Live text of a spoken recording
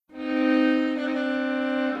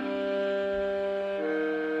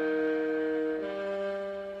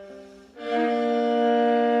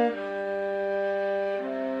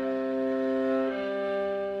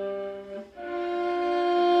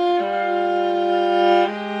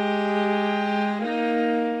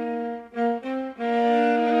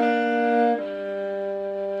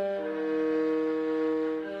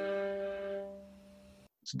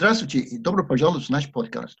Здравствуйте и добро пожаловать в наш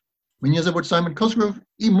подкаст. Меня зовут Саймон Косгров,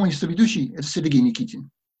 и мой соведущий – это Сергей Никитин.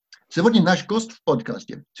 Сегодня наш гость в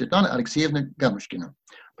подкасте – Светлана Алексеевна Ганнушкина,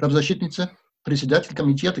 правозащитница, председатель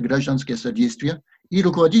комитета «Гражданское содействие» и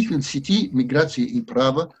руководитель сети миграции и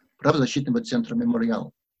права правозащитного центра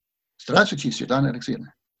 «Мемориал». Здравствуйте, Светлана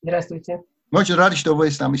Алексеевна. Здравствуйте. Мы очень рады, что вы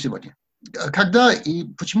с нами сегодня. Когда и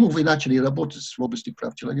почему вы начали работать в области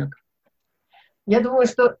прав человека? Я думаю,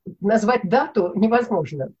 что назвать дату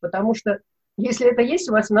невозможно, потому что если это есть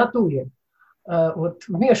у вас в натуре, вот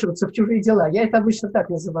вмешиваться в чужие дела, я это обычно так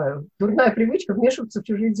называю, дурная привычка вмешиваться в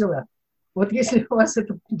чужие дела. Вот если у вас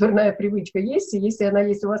эта дурная привычка есть, и если она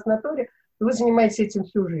есть у вас в натуре, то вы занимаетесь этим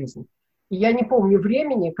всю жизнь. И я не помню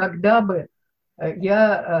времени, когда бы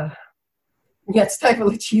я не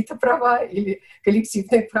отстаивала чьи-то права или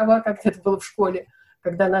коллективные права, как это было в школе,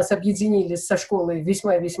 когда нас объединили со школой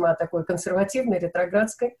весьма-весьма такой консервативной,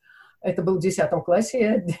 ретроградской. Это был в 10 классе.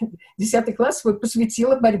 Я 10 класс свой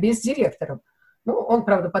посвятила борьбе с директором. Ну, он,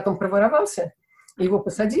 правда, потом проворовался, его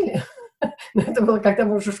посадили. Но это было, когда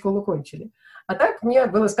мы уже школу кончили. А так мне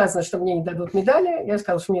было сказано, что мне не дадут медали. Я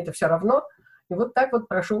сказала, что мне это все равно. И вот так вот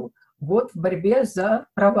прошел год в борьбе за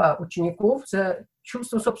права учеников, за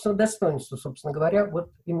чувство собственного достоинства, собственно говоря. Вот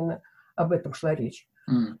именно об этом шла речь.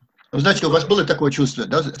 Значит, у вас было такое чувство,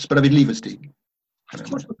 да, справедливости?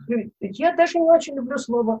 Я даже не очень люблю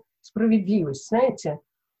слово «справедливость», знаете.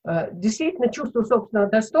 Действительно, чувство собственного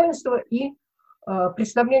достоинства и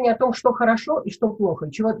представление о том, что хорошо и что плохо,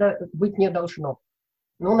 и чего быть не должно.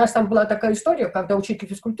 Но у нас там была такая история, когда учитель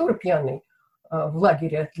физкультуры пьяный в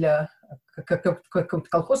лагере для... Какой-то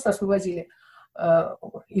колхоз нас вывозили,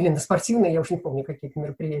 или на спортивные, я уже не помню, какие-то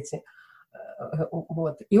мероприятия.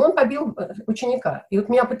 Вот. И он побил ученика. И вот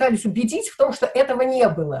меня пытались убедить в том, что этого не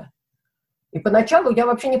было. И поначалу я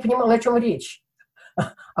вообще не понимала, о чем речь.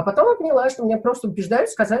 А потом я поняла, что меня просто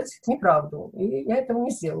убеждают сказать неправду. И я этого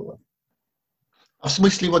не сделала. А в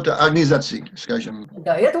смысле вот организации, скажем?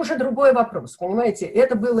 Да, это уже другой вопрос, понимаете.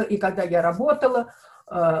 Это было и когда я работала,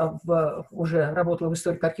 уже работала в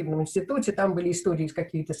историко-архивном институте, там были истории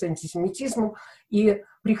какие-то с антисемитизмом, и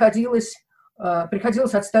приходилось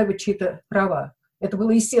отстаивать чьи-то права. Это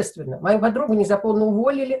было естественно. Мою подругу незаконно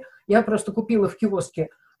уволили, я просто купила в киоске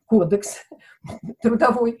кодекс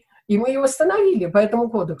трудовой, и мы его восстановили по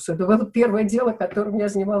этому кодексу. Это было первое дело, которым я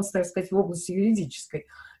занималась, так сказать, в области юридической.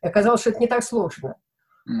 И оказалось, что это не так сложно.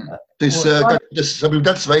 То есть вот.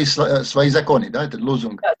 Соблюдать свои законы, да, это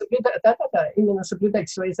лозунг? Да, именно соблюдать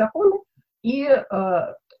свои законы. И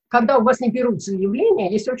когда у вас не берут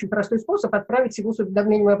заявление, есть очень простой способ отправить его с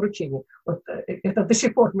уведомлением о вручении. Вот это до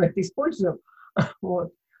сих пор мы это используем.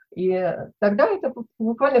 Вот. И тогда это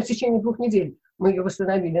буквально в течение 2 недель мы ее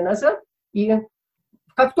восстановили назад. И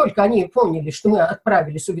как только они поняли, что мы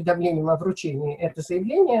отправили с уведомлением о вручении это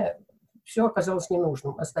заявление, все оказалось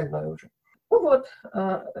ненужным, остальное уже. Ну вот,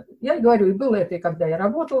 я говорю, и было это, и когда я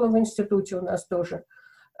работала в институте у нас тоже.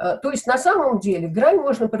 То есть на самом деле грань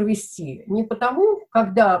можно провести не потому,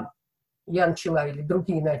 когда я начала или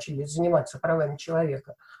другие начали заниматься правами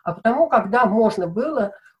человека, а потому, когда можно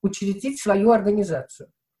было учредить свою организацию.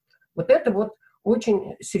 Вот это вот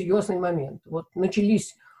очень серьезный момент. Вот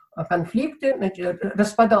начались конфликты,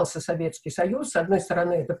 распадался Советский Союз. С одной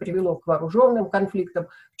стороны, это привело к вооруженным конфликтам,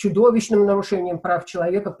 к чудовищным нарушениям прав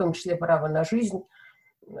человека, в том числе права на жизнь,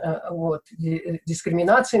 вот,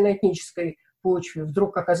 дискриминации на этнической почве.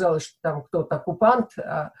 Вдруг оказалось, что там кто-то оккупант,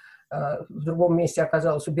 а в другом месте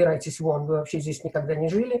оказалось, убирайтесь вон, вы вообще здесь никогда не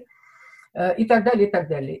жили, и так далее, и так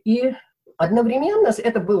далее. И одновременно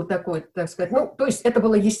это было такое, так сказать, ну, то есть это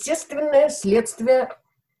было естественное следствие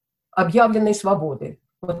объявленной свободы.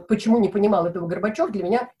 Вот почему не понимал этого Горбачев, для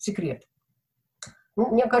меня секрет.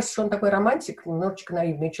 Ну, мне кажется, что он такой романтик, немножечко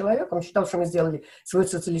наивный человек. Он считал, что мы сделали свой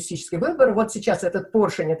социалистический выбор. Вот сейчас этот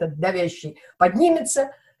поршень, этот давящий,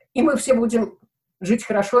 поднимется, и мы все будем жить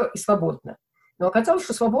хорошо и свободно. Но оказалось,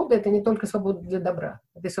 что свобода – это не только свобода для добра,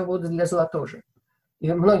 это и свобода для зла тоже.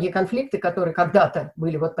 И многие конфликты, которые когда-то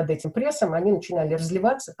были вот под этим прессом, они начинали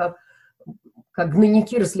разливаться, как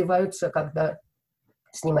гнойники разливаются, когда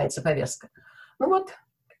снимается повязка. Ну вот,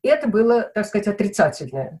 это было, так сказать,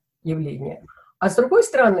 отрицательное явление. А с другой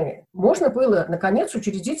стороны, можно было, наконец,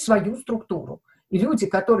 учредить свою структуру. И люди,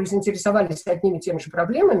 которые заинтересовались одними и теми же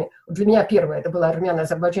проблемами, для меня первое, это был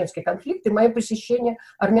армяно-азербайджанский конфликт, и мое посещение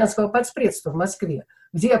армянского подспредства в Москве,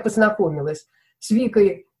 где я познакомилась с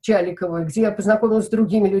Викой Чаликовой, где я познакомилась с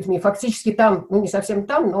другими людьми. Фактически там, ну не совсем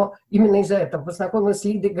там, но именно из-за этого познакомилась с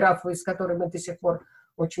Лидой Графовой, с которой мы до сих пор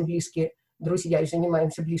очень близкие друзья и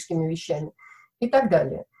занимаемся близкими вещами. И так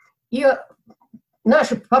далее. И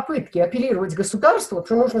наши попытки апеллировать государству,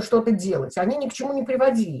 что нужно что-то делать, они ни к чему не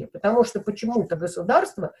приводили, потому что почему-то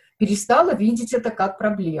государство перестало видеть это как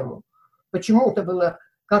проблему. Почему-то было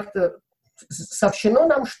как-то сообщено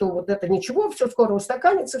нам, что вот это ничего, все скоро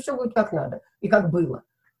устаканится, все будет как надо и как было.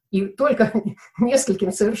 И только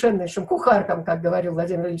нескольким совершеннейшим кухаркам, как говорил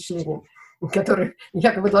Владимир Ильич Ленин, которые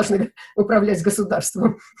якобы должны управлять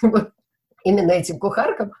государством, вот именно этим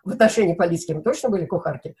кухаркам, в отношении политики точно были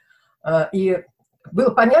кухарки, и было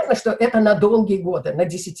понятно, что это на долгие годы, на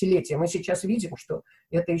десятилетия. Мы сейчас видим, что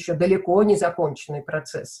это еще далеко не законченный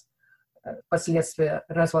процесс, последствия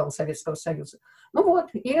развала Советского Союза. Ну вот,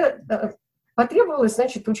 и потребовалось,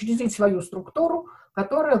 значит, учредить свою структуру,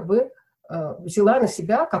 которая бы взяла на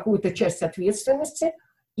себя какую-то часть ответственности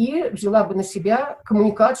и взяла бы на себя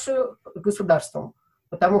коммуникацию с государством.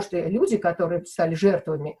 Потому что люди, которые стали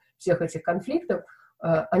жертвами всех этих конфликтов,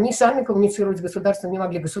 они сами коммуницировать с государством не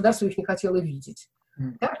могли, государство их не хотело видеть.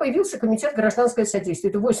 Так появился комитет «Гражданское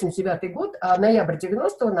содействие». Это 89-й год, а ноябрь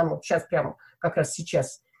 90-го, нам вот сейчас прямо, как раз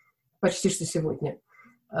сейчас, почти что сегодня,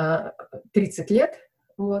 30 лет,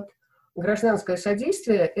 вот. «Гражданское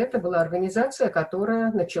содействие» — это была организация,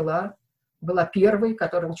 которая была первой,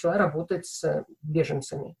 которая начала работать с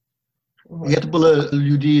беженцами. Вот. И это было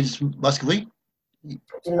люди из Москвы?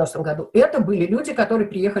 В 90-м году. Это были люди, которые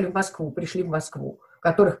приехали в Москву, пришли в Москву,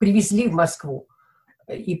 которых привезли в Москву.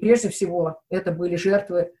 И прежде всего это были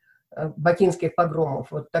жертвы бакинских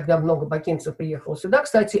погромов. Вот тогда много бакинцев приехало сюда.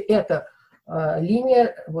 Кстати, эта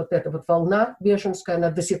линия, вот эта вот волна беженская, она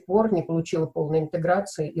до сих пор не получила полной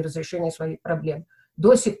интеграции и разрешения своих проблем.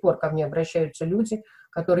 До сих пор ко мне обращаются люди,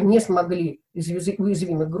 которые не смогли, из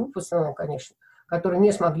уязвимых групп в основном, конечно, которые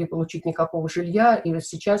не смогли получить никакого жилья, и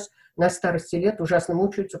сейчас на старости лет ужасно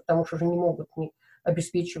мучаются, потому что уже не могут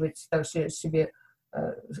обеспечивать себе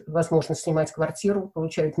возможность снимать квартиру,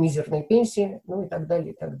 получают мизерные пенсии, ну и так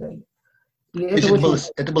далее, и так далее. И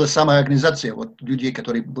это была самая организация вот, людей,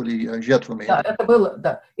 которые были жертвами? Да, это было,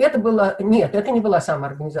 да. Нет, это не была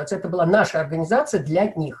самоорганизация, это была наша организация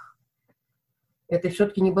для них. Это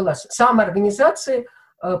все-таки не была. Самоорганизация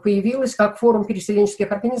появилась как форум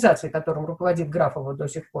переселенческих организаций, которым руководит Графова до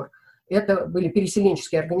сих пор. Это были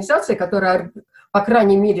переселенческие организации, которые, по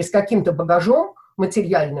крайней мере, с каким-то багажом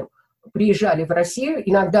материальным приезжали в Россию.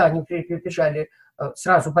 Иногда они приезжали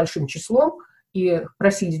сразу большим числом и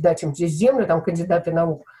просили дать им здесь землю, там кандидаты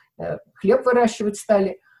наук хлеб выращивать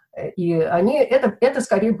стали. И это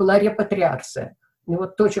скорее была репатриация. И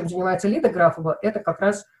вот то, чем занимается Лида Графова, это как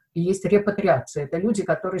раз и есть репатриация. Это люди,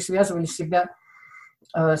 которые связывали себя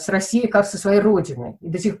с Россией как со своей родиной, и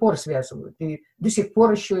до сих пор связывают, и до сих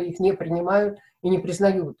пор еще их не принимают и не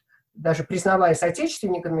признают. Даже признавая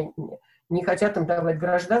соотечественниками, не хотят им давать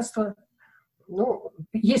гражданство. Ну,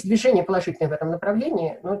 есть движение положительное в этом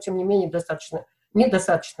направлении, но, тем не менее,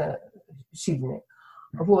 недостаточно сильные.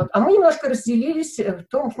 Вот. А мы немножко разделились в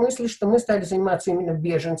том смысле, что мы стали заниматься именно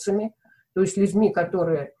беженцами, то есть людьми,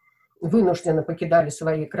 которые вынужденно покидали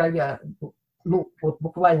свои края, ну, вот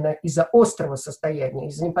буквально из-за острого состояния,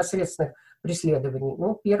 из-за непосредственных преследований.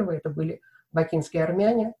 Ну, первые это были бакинские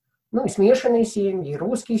армяне, ну, и смешанные семьи, и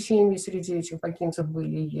русские семьи среди этих бакинцев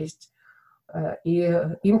были и есть. И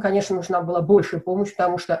им, конечно, нужна была большая помощь,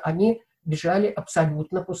 потому что они бежали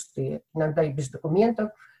абсолютно пустые, иногда и без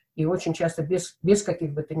документов, и очень часто без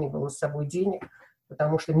каких бы то ни было с собой денег,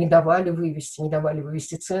 потому что не давали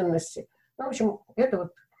вывести ценности. Ну, в общем, это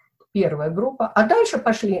вот первая группа. А дальше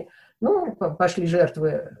пошли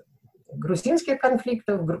жертвы грузинских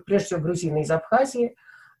конфликтов, прежде всего грузины из Абхазии.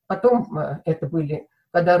 Потом это были,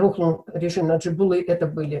 когда рухнул режим Наджибуллы, это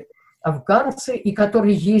были афганцы, и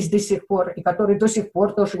которые есть до сих пор, и которые до сих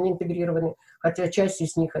пор тоже не интегрированы, хотя часть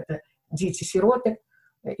из них это дети-сироты.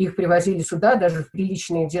 Их привозили сюда, даже в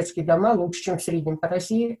приличные детские дома, лучше, чем в среднем по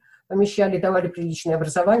России, помещали, давали приличное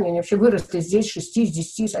образование. Они вообще выросли здесь с 6, с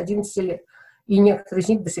 10, с 11 лет, и некоторые из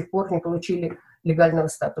них до сих пор не получили легального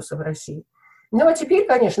статуса в России. Ну, а теперь,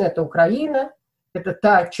 конечно, это Украина, это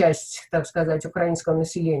та часть, так сказать, украинского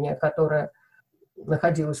населения, которая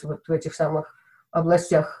находилась вот в этих самых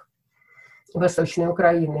областях Восточной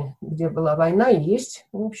Украины, где была война, и есть,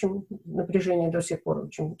 в общем, напряжение до сих пор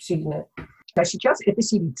очень сильное. А сейчас это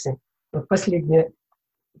сирийцы. Вот последнее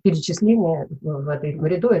перечисление в этом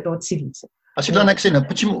ряду – это вот сирийцы. А, Светлана Алексеевна,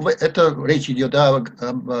 почему это речь идет о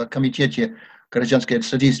комитете «Гражданское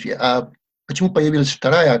содействие», а почему появилась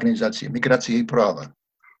вторая организация «Миграция и право»?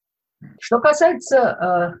 Что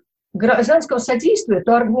касается гражданского содействия,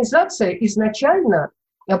 то организация изначально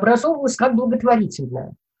образовывалась как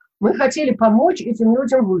благотворительная. Мы хотели помочь этим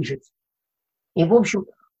людям выжить. И, в общем,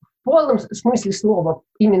 в полном смысле слова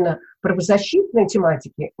именно правозащитной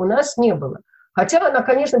тематики у нас не было. Хотя она,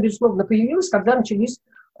 конечно, безусловно, появилась, когда начались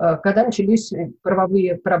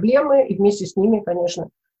правовые проблемы, и вместе с ними, конечно,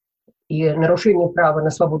 и нарушение права на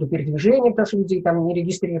свободу передвижения, потому что людей там не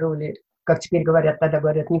регистрировали, как теперь говорят, тогда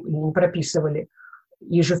говорят, не прописывали,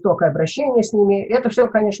 и жестокое обращение с ними. Это все,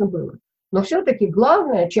 конечно, было. Но все-таки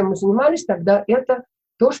главное, чем мы занимались тогда, это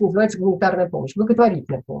то, что называется гуманитарная помощь,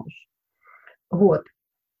 благотворительная помощь. Вот.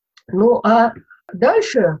 Ну, а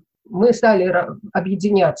дальше мы стали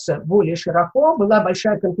объединяться более широко. Была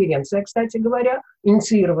большая конференция, кстати говоря,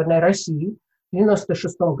 инициированная Россией в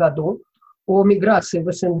 1996 году о миграции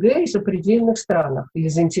в СНГ и сопредельных странах, или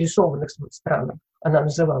заинтересованных странах, она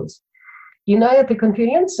называлась. И на этой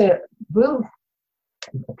конференции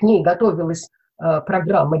к ней готовилась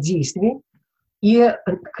программа действий, и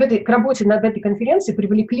к работе над этой конференцией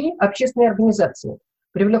привлекли общественные организации.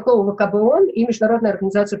 Привлекло ВКБ ООН и Международная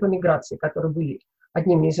организация по миграции, которые были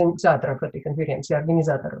одними из инициаторов этой конференции,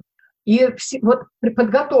 организаторов. И вот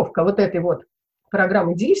подготовка вот этой вот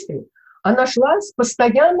программы действий, она шла с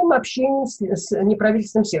постоянным общением с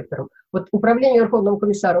неправительственным сектором. Вот Управление Верховного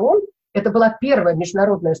комиссара ООН – это была первая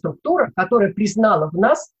международная структура, которая признала в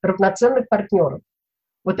нас равноценных партнеров.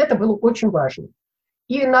 Вот это было очень важно.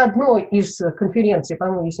 И на одной из конференций,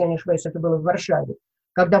 по-моему, если я не ошибаюсь, это было в Варшаве,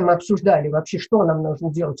 когда мы обсуждали вообще, что нам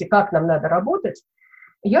нужно делать и как нам надо работать,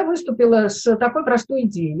 я выступила с такой простой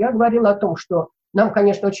идеей. Я говорила о том, что нам,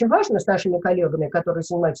 конечно, очень важно с нашими коллегами, которые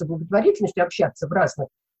занимаются благотворительностью, общаться в разных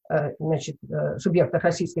субъектах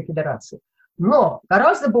Российской Федерации. Но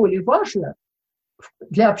гораздо более важно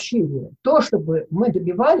для общения то, чтобы мы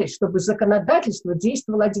добивались, чтобы законодательство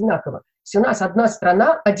действовало одинаково. Если у нас одна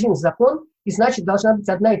страна, один закон, и значит должна быть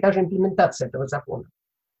одна и та же имплементация этого закона.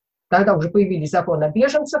 Тогда уже появились закон о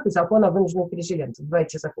беженцах и закон о вынужденных переселенцах, два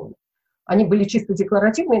эти закона. Они были чисто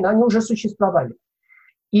декларативные, но они уже существовали.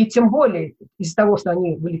 И тем более из-за того, что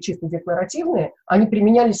они были чисто декларативные, они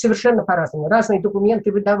применялись совершенно по-разному. Разные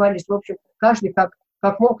документы выдавались, в общем, каждый как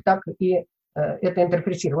мог, так и это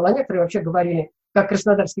интерпретировал. А некоторые вообще говорили, как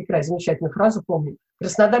Краснодарский край, замечательную фразу помню,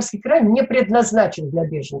 Краснодарский край не предназначен для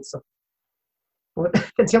беженцев. Вот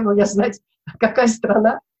хотела бы я знать, какая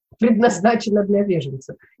страна предназначена для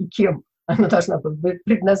беженцев и кем она должна быть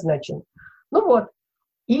предназначена. Ну вот.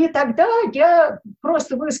 И тогда я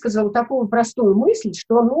просто высказала такую простую мысль,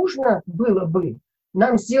 что нужно было бы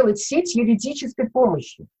нам сделать сеть юридической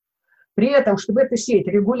помощи. При этом, чтобы эта сеть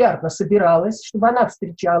регулярно собиралась, чтобы она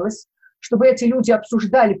встречалась, чтобы эти люди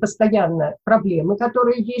обсуждали постоянно проблемы,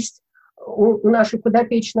 которые есть у наших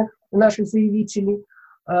подопечных, у наших заявителей.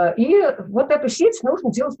 И вот эту сеть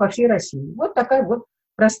нужно делать по всей России. Вот такая вот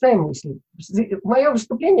простая мысль. Мое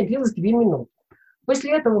выступление длилось 2 минуты.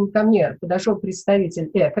 После этого ко мне подошел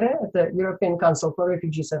представитель ЭКРE, это European Council for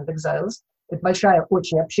Refugees and Exiles, это большая,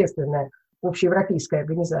 очень общественная, общеевропейская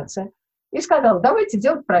организация, и сказал, давайте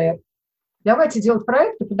делать проект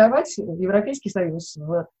и подавать в Европейский Союз,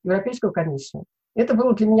 в Европейскую комиссию. Это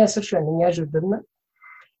было для меня совершенно неожиданно.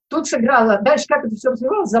 Тут сыграла, дальше как это все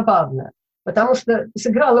развивалось, забавно, потому что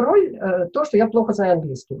сыграла роль то, что я плохо знаю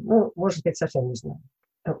английский. Ну, может быть, совсем не знаю.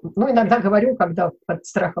 Ну, иногда говорю, когда под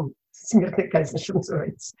страхом смертной казни, что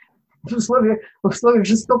называется, в условиях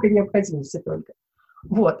жестокой необходимости только.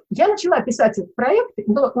 Вот. Я начала писать этот проект,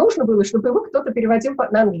 но нужно было, чтобы его кто-то переводил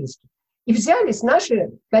на английский. И взялись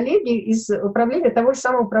наши коллеги из управления, того же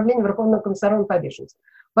самого управления Верховного комиссара по беженцам.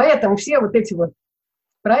 Поэтому все вот эти вот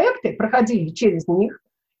проекты проходили через них,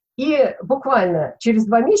 и буквально через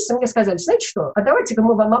 2 месяца мне сказали, знаете что, а давайте-ка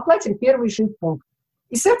мы вам оплатим первый пункт.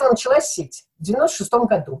 И с этого началась сеть в 1996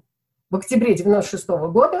 году. В октябре 1996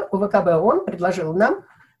 года УВКБ ООН предложил нам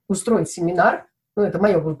устроить семинар, ну, это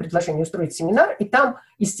мое было предложение устроить семинар, и там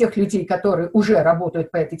из тех людей, которые уже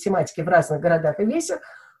работают по этой тематике в разных городах и весях,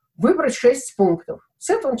 выбрать 6 пунктов. С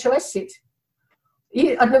этого началась сеть.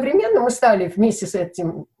 И одновременно мы стали вместе с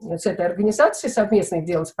этой организацией совместно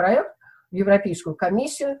делать проект в Европейскую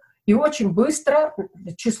комиссию, и очень быстро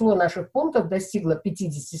число наших пунктов достигло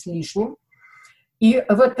 50 с лишним. И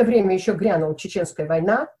в это время еще грянула Чеченская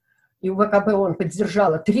война, и УВКБ ООН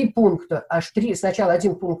поддержала 3 пункта, аж 3, сначала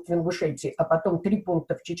 1 пункт в Ингушетии, а потом 3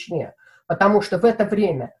 пункта в Чечне, потому что в это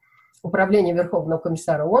время Управление Верховного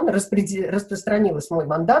комиссара ООН распространилось мой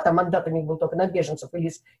мандат, а мандат у них был только на беженцев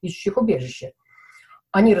или ищущих убежище.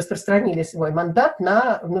 Они распространили свой мандат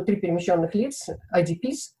на внутриперемещенных лиц,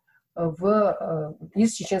 IDPs,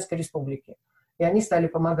 из Чеченской Республики. И они стали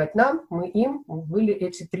помогать нам, мы им, были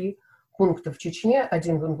эти 3 пункта в Чечне,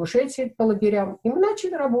 1 в Ингушетии по лагерям, и мы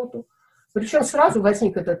начали работу. Причем сразу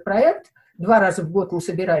возник этот проект, 2 раза в год мы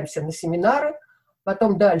собираемся на семинары,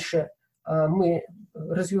 потом дальше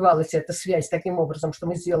развивалась эта связь таким образом, что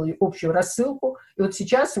мы сделали общую рассылку, и вот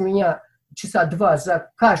сейчас у меня часа 2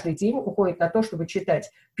 за каждый день уходит на то, чтобы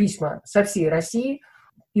читать письма со всей России,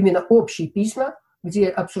 именно общие письма, где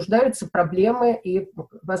обсуждаются проблемы и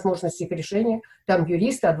возможности их решения. Там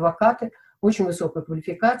юристы, адвокаты, очень высокой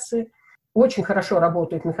квалификации, очень хорошо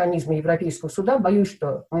работают механизмы Европейского суда. Боюсь,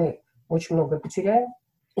 что мы очень много потеряем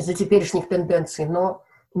из-за теперешних тенденций, но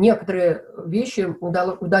некоторые вещи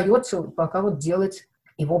удается пока вот делать,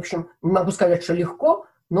 и, в общем, не могу сказать, что легко,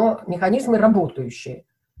 но механизмы работающие.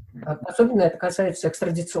 Особенно это касается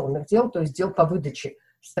экстрадиционных дел, то есть дел по выдаче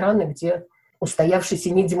в страны, где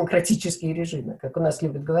устоявшиеся недемократические режимы, как у нас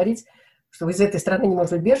любят говорить, что из этой страны не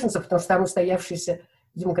может быть беженцев, потому что там устоявшийся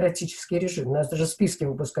демократический режим. У нас даже списки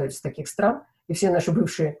выпускаются из таких стран, и все наши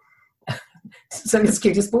бывшие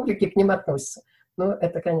советские республики к ним относятся. Ну,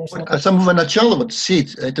 это, конечно... А с самого начала вот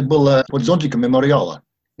сеть, это было под зонтиком мемориала?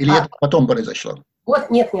 Или это потом произошло?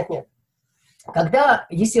 Вот, нет. Когда,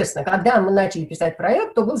 естественно, когда мы начали писать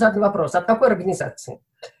проект, то был задан вопрос, от какой организации?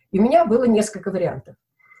 И у меня было несколько вариантов.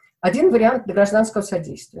 Один вариант для гражданского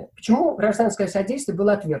содействия. Почему гражданское содействие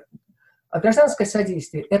было отвергнуто? А гражданское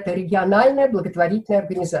содействие – это региональная благотворительная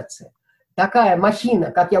организация. Такая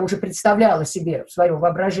махина, как я уже представляла себе в своем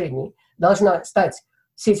воображении, должна стать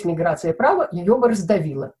сеть миграции и права, ее бы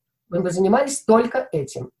раздавило. Мы бы занимались только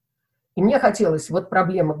этим. И мне хотелось вот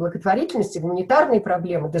проблемы благотворительности, гуманитарные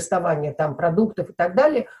проблемы, доставания там продуктов и так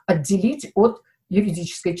далее, отделить от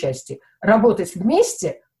юридической части. Работать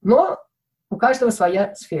вместе, но у каждого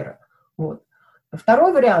своя сфера. Вот.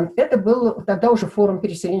 Второй вариант – это был тогда уже форум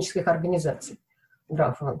переселенческих организаций.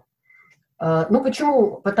 Ну,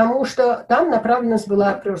 почему? Потому что там направленность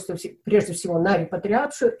была прежде всего на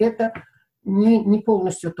репатриацию. Это не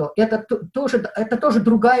полностью то. Это тоже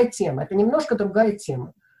другая тема. Это немножко другая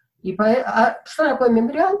тема. А что такое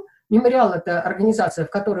мемориал? Мемориал – это организация, в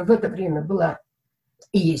которой в это время была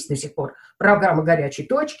и есть до сих пор программа «Горячей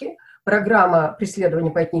точки», программа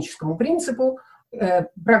преследования по этническому принципу,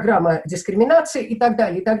 программа дискриминации и так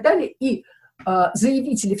далее, и так далее. И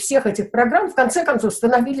заявители всех этих программ в конце концов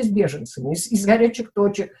становились беженцами. Из горячих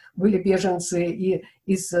точек были беженцы, и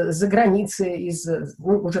из-за границы,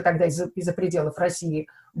 уже тогда из-за пределов России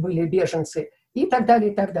были беженцы, и так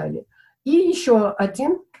далее, и так далее. И еще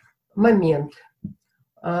один момент.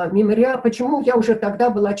 Мемориал. Почему я уже тогда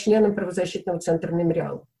была членом правозащитного центра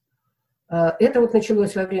 «Мемориал»? Это вот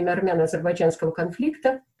началось во время армяно-азербайджанского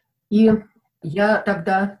конфликта, и я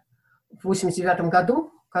тогда, в 1989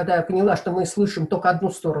 году, когда я поняла, что мы слышим только одну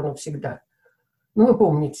сторону всегда, ну, вы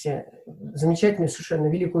помните замечательную совершенно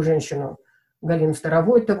великую женщину Галину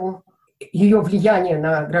Старовойтову, ее влияние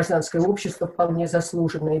на гражданское общество вполне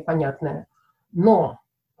заслуженное и понятное, но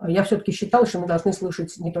я все-таки считала, что мы должны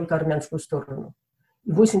слышать не только армянскую сторону.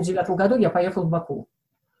 В 1989 году я поехала в Баку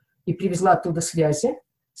и привезла оттуда связи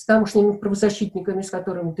с тамошними правозащитниками, с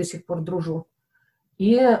которыми до сих пор дружу.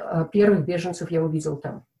 И первых беженцев я увидела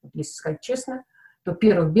там. Если сказать честно, то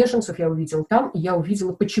первых беженцев я увидела там, и я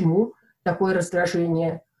увидела, почему такое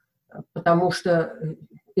раздражение. Потому что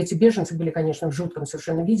эти беженцы были, конечно, в жутком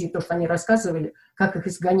совершенно виде. И то, что они рассказывали, как их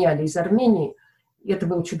изгоняли из Армении, это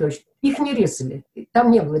было чудовищно. Их не резали, там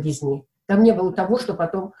не было резни. Там не было того,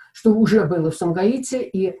 что уже было в Сумгаите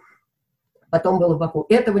и потом было в Баку.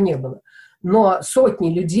 Этого не было. Но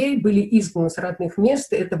сотни людей были изгнаны с родных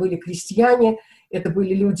мест. Это были крестьяне, это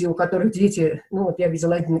были люди, у которых дети, ну вот я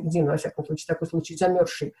видела один, во всяком случае, такой случай,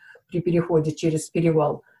 замерзший при переходе через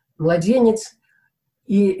перевал младенец.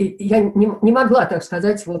 И я не могла, так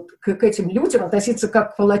сказать, вот к этим людям относиться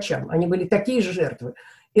как к палачам. Они были такие же жертвы.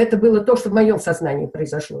 Это было то, что в моем сознании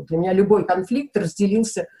произошло. Для меня любой конфликт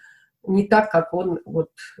разделился не так, как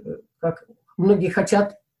как многие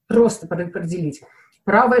хотят просто определить.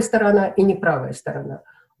 Правая сторона и неправая сторона.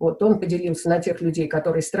 Вот он поделился на тех людей,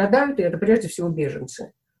 которые страдают, и это прежде всего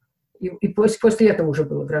беженцы. И после этого уже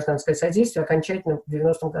было гражданское содействие, окончательно в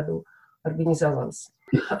 90-м году организовалось.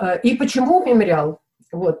 И почему мемориал?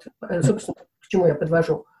 Вот, собственно, к чему я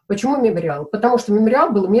подвожу. Почему мемориал? Потому что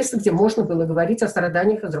мемориал было место, где можно было говорить о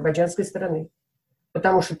страданиях азербайджанской стороны.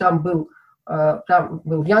 Потому что там был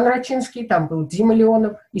Ян Рачинский, там был Дима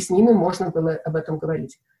Леонов, и с ними можно было об этом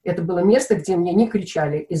говорить. Это было место, где мне не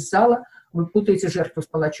кричали из зала: вы путаете жертву с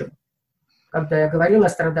палачом, когда я говорила о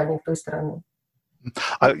страданиях той стороны.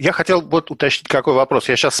 Я хотел вот уточнить какой вопрос.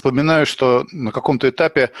 Я сейчас вспоминаю, что на каком-то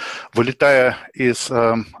этапе, вылетая из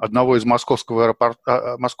одного из московских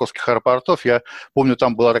аэропортов, я помню,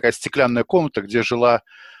 там была такая стеклянная комната, где жила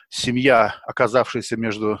семья, оказавшаяся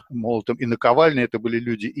между молотом и наковальней. Это были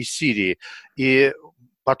люди из Сирии. И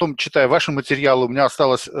потом, читая ваши материалы, у меня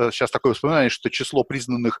осталось сейчас такое воспоминание, что число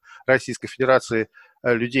признанных Российской Федерацией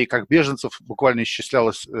людей как беженцев буквально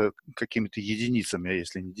исчислялось какими-то единицами,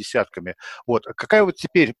 если не десятками. Вот. Какая вот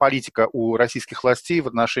теперь политика у российских властей в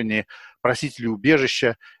отношении просителей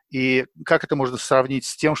убежища, и как это можно сравнить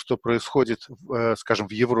с тем, что происходит, скажем,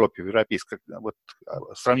 в Европе, в европейской? Вот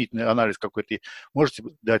сравнительный анализ какой-то можете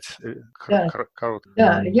дать? Короткий?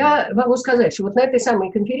 Да, я могу сказать, что вот на этой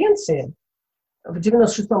самой конференции в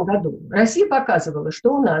 1996 году Россия показывала,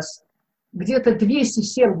 что у нас где-то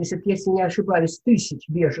 270, если не ошибаюсь, тысяч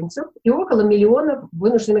беженцев и около миллиона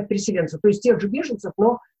вынужденных переселенцев, то есть тех же беженцев,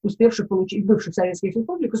 но успевших получить, бывших советских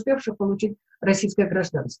республик, успевших получить российское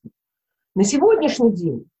гражданство. На сегодняшний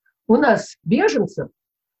день у нас беженцев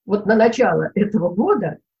вот на начало этого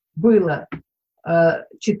года было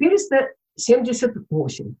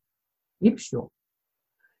 478, и все.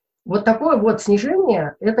 Вот такое вот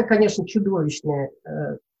снижение, это, конечно, чудовищный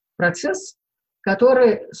процесс,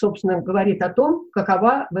 который, собственно, говорит о том,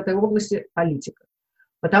 какова в этой области политика.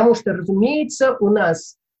 Потому что, разумеется, у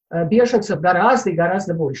нас беженцев гораздо и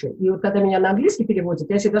гораздо больше. И вот когда меня на английский переводят,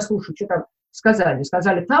 я всегда слушаю, что там сказали.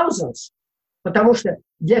 Сказали thousands, потому что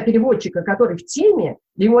для переводчика, который в теме,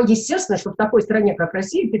 для него естественно, что в такой стране, как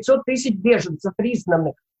Россия, 500 тысяч беженцев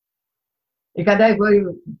признанных. И когда я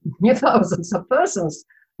говорю не thousands, а persons,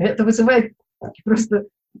 это вызывает просто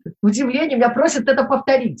удивление, меня просят это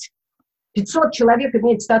повторить. 500 человек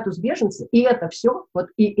имеет статус беженца, и это все,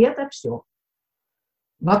 вот и это все.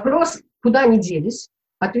 Вопрос, куда они делись,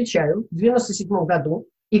 отвечаю, в 1997 году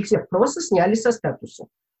их всех просто сняли со статуса.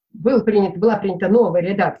 Была принята новая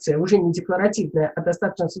редакция, уже не декларативная, а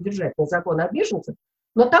достаточно содержательная закона о беженцах,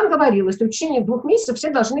 но там говорилось, что в течение 2 месяцев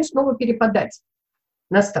все должны снова перепадать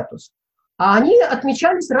на статус. А они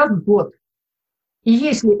отмечались раз в год. И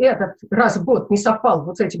если этот раз в год не совпал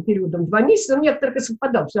вот с этим периодом 2 месяца, у некоторых и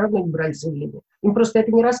совпадал, все равно не брали заявление. Им просто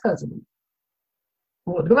это не рассказывали.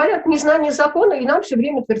 Вот. Говорят, незнание закона, и нам все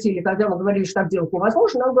время твердили, когда мы говорили, что так делать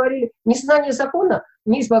невозможно, нам говорили, незнание закона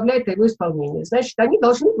не избавляет от его исполнения. Значит, они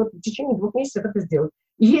должны вот в течение 2 месяцев это сделать.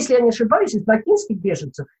 И если я не ошибаюсь, из бакинских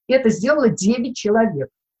беженцев это сделало 9 человек.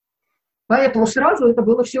 Поэтому сразу это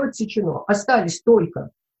было все отсечено. Остались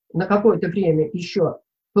только на какое-то время еще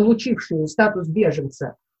получившие статус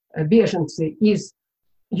беженца, беженцы из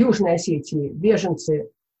Южной Осетии, беженцы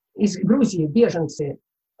из Грузии, беженцы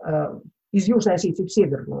из Южной Осетии в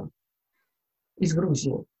Северную, из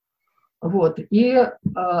Грузии. Вот. И,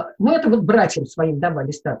 ну, это вот братьям своим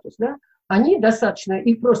давали статус, да? Они достаточно,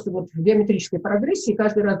 их просто вот в геометрической прогрессии,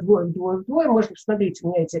 каждый раз вдвое, можно посмотреть, у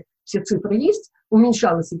меня эти все цифры есть,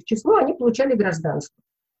 уменьшалось их число, они получали гражданство.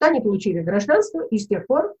 Они получили гражданство, и с тех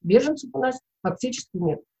пор беженцев у нас фактически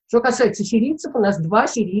нет. Что касается сирийцев, у нас 2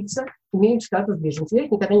 сирийца имеют статус беженцев. Я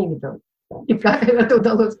их никогда не видела. И как это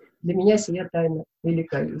удалось, для меня сия тайна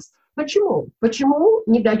велика есть. Почему? Почему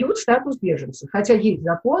не дают статус беженцев? Хотя есть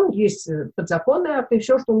закон, есть подзаконные акты, и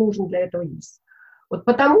все, что нужно для этого есть. Вот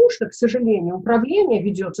потому что, к сожалению, управление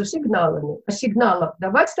ведется сигналами, а сигналов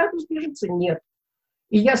давать статус беженца нет.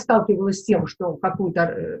 И я сталкивалась с тем, что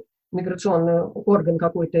какой-то миграционный орган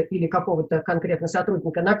какой-то или какого-то конкретно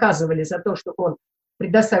сотрудника наказывали за то, что он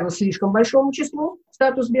предоставил слишком большому числу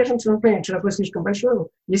статус беженца. Ну, понимаете, что такое слишком большое,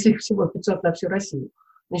 если их всего 500 на всю Россию.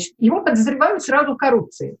 Значит, его подозревают сразу в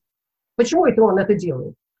коррупции. Почему это он это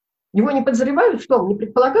делает? Его не подозревают в том, не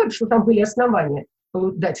предполагают, что там были основания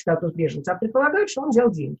дать статус беженца, а предполагают, что он взял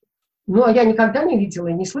деньги. Ну, а я никогда не видела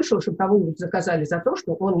и не слышала, что кого-нибудь заказали за то,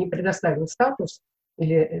 что он не предоставил статус,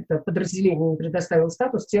 или это подразделение не предоставило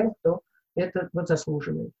статус тем, кто это вот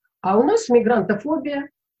заслуживает. А у нас мигрантофобия,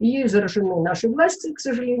 и заражены наши власти, к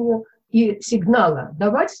сожалению, и сигнала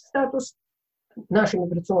давать статус наши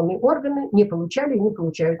миграционные органы не получали и не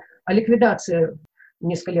получают. А ликвидация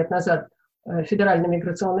несколько лет назад Федеральной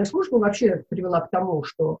миграционной службы вообще привела к тому,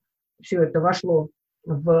 что все это вошло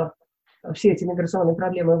все эти миграционные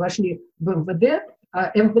проблемы вошли в МВД,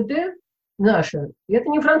 а МВД наше, и это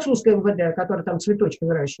не французское МВД, которое там цветочки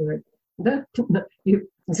выращивает, да, и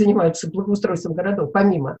занимается благоустройством городов,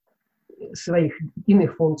 помимо своих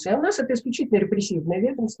иных функций. А у нас это исключительно репрессивное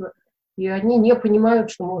ведомство, и они не понимают,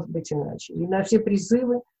 что может быть иначе. И на все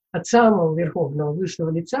призывы от самого верховного высшего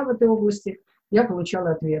лица в этой области я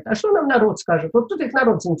получала ответ. А что нам народ скажет? Вот тут их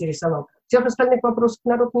народ заинтересовал. Всех остальных вопросов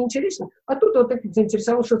народ не интересен, а тут вот их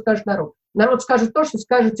заинтересовал, что скажет народ. Народ скажет то, что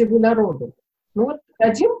скажете вы народу. Ну вот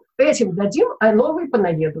этим дадим, а новые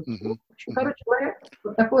понаедут. Короче говоря,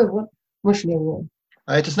 вот такое вот мышление.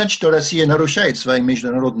 А это значит, что Россия нарушает свои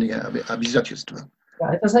международные обязательства?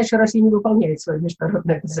 Да, это значит, что Россия не выполняет свои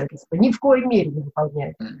международные обязательства. Ни в коей мере не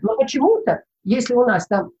выполняет. Но почему-то, если у нас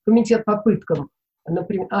там комитет по пыткам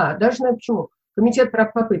например, даже знаю почему. Комитет по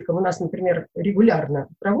попыткам у нас, например, регулярно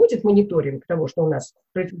проводит мониторинг того, что у нас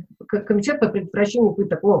комитет по предотвращению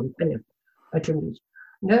пыток, понятно, о чем речь,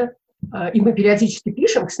 да? И мы периодически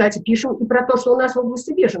пишем, кстати, пишем и про то, что у нас в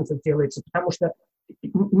области беженцев делается, потому что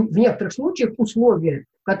в некоторых случаях условия,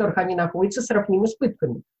 в которых они находятся, сравнимы с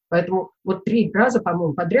пытками. Поэтому вот 3 раза,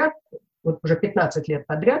 по-моему, подряд, вот уже 15 лет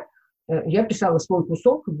подряд, я писала свой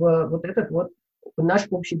кусок в вот этот вот наш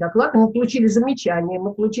общий доклад. Мы получили замечание,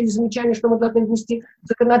 что мы должны внести в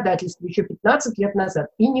законодательство еще 15 лет назад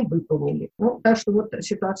и не выполнили. Так что вот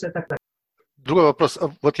ситуация такая. Другой вопрос.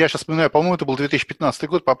 Вот я сейчас вспоминаю, по-моему, это был 2015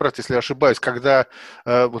 год, поправьте, если я ошибаюсь, когда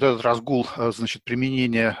вот этот разгул, значит,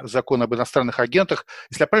 применения закона об иностранных агентах,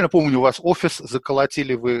 если я правильно помню, у вас офис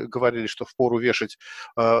заколотили, вы говорили, что впору вешать,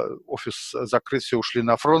 офис закрыть, все ушли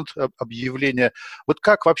на фронт, объявления. Вот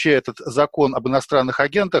как вообще этот закон об иностранных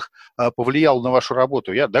агентах повлиял на вашу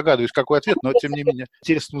работу? Я догадываюсь, какой ответ, но тем не менее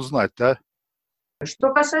интересно узнать, да?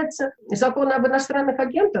 Что касается закона об иностранных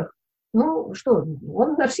агентах,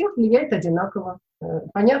 он на всех влияет одинаково.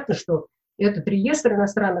 Понятно, что этот реестр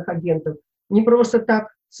иностранных агентов не просто так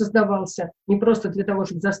создавался, не просто для того,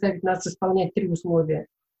 чтобы заставить нас исполнять 3 условия,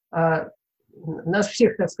 а нас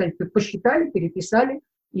всех, так сказать, посчитали, переписали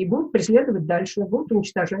и будут преследовать дальше, будут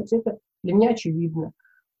уничтожать. Это для меня очевидно.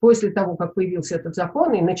 После того, как появился этот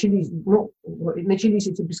закон, и начались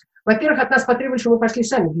эти... Во-первых, от нас потребовали, чтобы мы пошли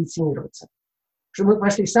сами вакцинироваться, чтобы мы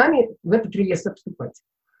пошли сами в этот реестр вступать.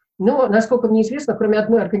 Но, насколько мне известно, кроме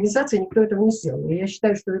одной организации, никто этого не сделал. И я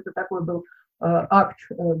считаю, что это такой был акт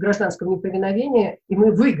гражданского неповиновения, и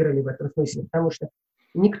мы выиграли в этом смысле, потому что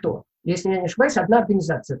никто, если я не ошибаюсь, одна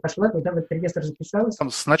организация пошла туда, в этот реестр записалась.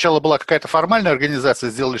 Сначала была какая-то формальная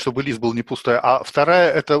организация, сделали, чтобы лист был не пустой, а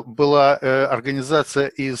вторая это была организация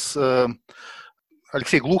из...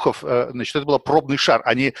 Алексей Глухов, значит, это был пробный шар.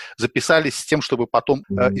 Они записались с тем, чтобы потом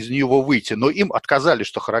из него выйти. Но им отказали,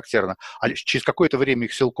 что характерно. А через какое-то время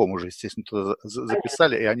их силком уже, естественно, туда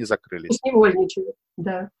записали, и они закрылись. Невольничали,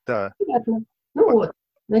 да. Понятно.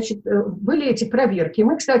 Значит, были эти проверки.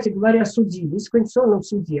 Мы, кстати говоря, судились в Конституционном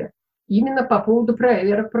суде именно по поводу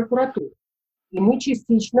проверок прокуратуры. И мы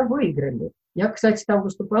частично выиграли. Я, кстати, там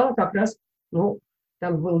выступала как раз,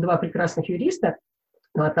 там было 2 прекрасных юриста,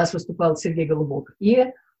 от нас выступал Сергей Голубок,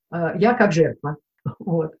 и я как жертва.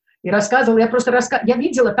 И рассказывала, я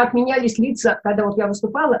видела, как менялись лица, когда я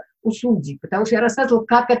выступала у судей, потому что я рассказывала,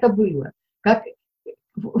 как это было, как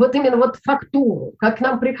именно фактуру, как к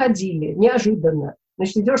нам приходили, неожиданно.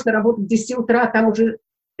 Значит, идешь на работу в 10 утра, там уже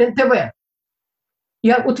НТВ.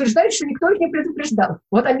 Я утверждаю, что никто их не предупреждал.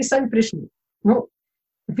 Вот они сами пришли.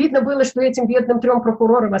 Видно было, что этим бедным 3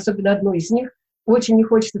 прокурорам, особенно одной из них, очень не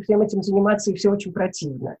хочется всем этим заниматься, и все очень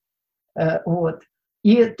противно.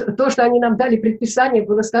 И то, что они нам дали предписание,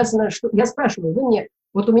 было сказано, что... Я спрашиваю, вы мне...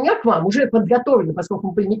 Вот у меня к вам уже подготовлено, поскольку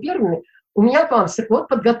мы были не первыми, у меня к вам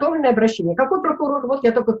подготовленное обращение. Какой прокурор?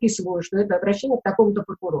 Я только вписываю, что это обращение к такому-то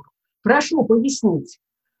прокурору. Прошу пояснить,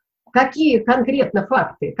 какие конкретно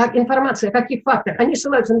факты, информация о каких фактах. Они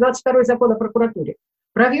ссылаются на 22-й закон о прокуратуре.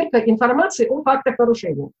 Проверка информации о фактах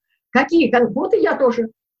нарушения. Вот и я тоже.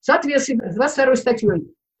 В соответствии с 22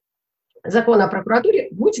 статьей закона о прокуратуре,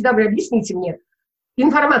 будьте добры, объясните мне,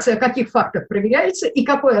 информация о каких фактах проверяется и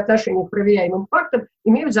какое отношение к проверяемым фактам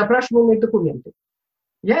имеют запрашиваемые документы.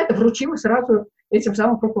 Я это вручила сразу этим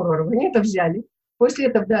самым прокурорам. Они это взяли. После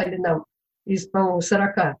этого дали нам из, по-моему,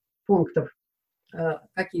 40 пунктов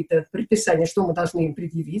какие-то предписания, что мы должны им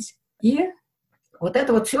предъявить. И вот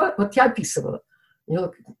это все я описывала.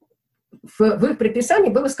 В их предписании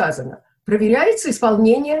было сказано: проверяется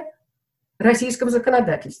исполнение российского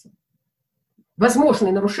законодательства.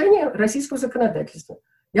 Возможные нарушения российского законодательства.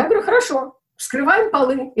 Я говорю, хорошо, вскрываем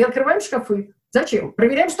полы и открываем шкафы. Зачем?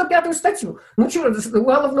 Проверяем 105-ю статью.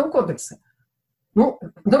 Уголовного кодекса.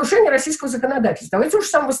 Нарушение российского законодательства. Давайте уж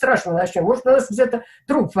с самого страшного начнем. Может, у нас где-то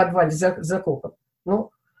труп в подвале закопан. В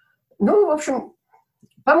общем,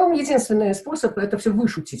 по-моему, единственный способ это все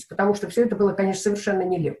вышутить, потому что все это было, конечно, совершенно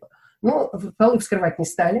нелепо. Полы вскрывать не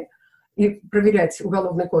стали. И проверять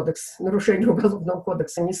уголовный кодекс, нарушение уголовного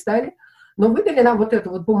кодекса не стали, но выдали нам вот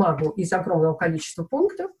эту бумагу из огромного количества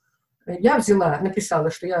пунктов. Я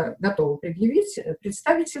написала, что я готова предъявить,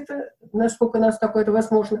 представить это, насколько у нас такое это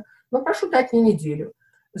возможно, но прошу дать мне неделю.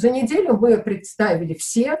 За неделю мы представили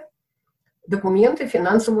все документы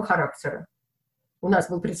финансового характера. У нас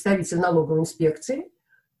был представитель налоговой инспекции,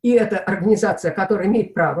 и это организация, которая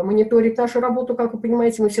имеет право мониторить нашу работу, как вы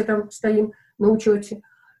понимаете, мы все там стоим на учете.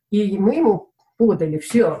 И мы ему подали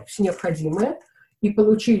все необходимое и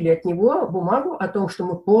получили от него бумагу о том, что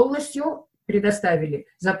мы полностью предоставили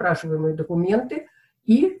запрашиваемые документы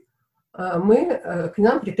и к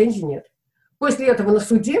нам претензий нет. После этого на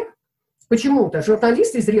суде почему-то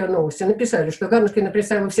журналисты из РИА Новости написали, что Ганнушкина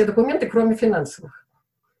представила все документы, кроме финансовых.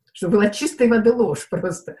 Что была чистой воды ложь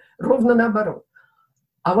просто, ровно наоборот.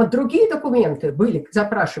 А вот другие документы были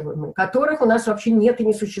запрашиваемые, которых у нас вообще нет и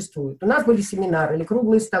не существует. У нас были семинары или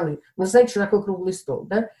круглые столы. Вы знаете, что такое круглый стол,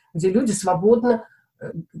 да? Где люди свободно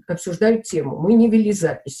обсуждают тему. Мы не вели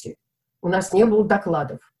записи. У нас не было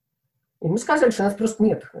докладов. И мы сказали, что у нас просто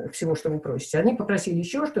нет всего, что вы просите. Они попросили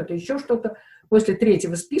еще что-то, еще что-то. После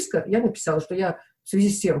третьего списка я написала, что я в связи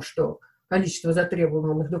с тем, что количество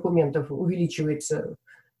затребованных документов увеличивается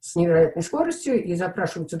с невероятной скоростью и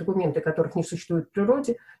запрашиваются документы, которых не существует в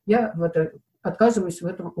природе, я отказываюсь в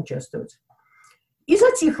этом участвовать. И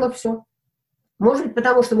затихло все. Может быть,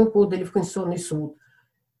 потому что мы подали в Конституционный суд.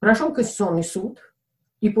 Прошел Конституционный суд,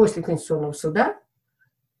 и после Конституционного суда,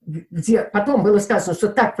 где потом было сказано, что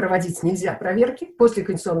так проводить нельзя проверки, после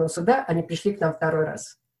Конституционного суда они пришли к нам второй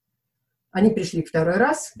раз. Они пришли второй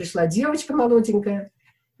раз, пришла девочка молоденькая,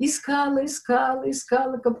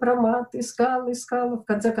 искала компромат, искала. В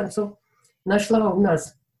конце концов, нашла у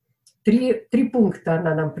нас три пункта,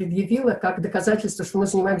 она нам предъявила, как доказательство, что мы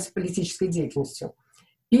занимаемся политической деятельностью.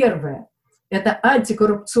 Первое – это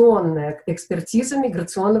антикоррупционная экспертиза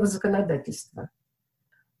миграционного законодательства.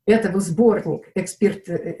 Это был сборник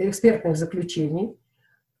экспертных заключений.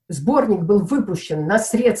 Сборник был выпущен на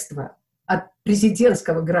средства от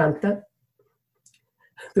президентского гранта.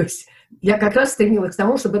 То есть я как раз стремилась к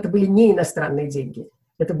тому, чтобы это были не иностранные деньги.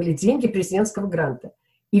 Это были деньги президентского гранта.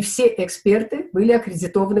 И все эксперты были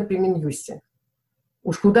аккредитованы при Минюсте.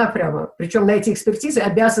 Уж куда прямо. Причем на эти экспертизы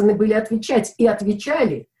обязаны были отвечать. И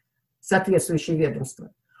отвечали соответствующие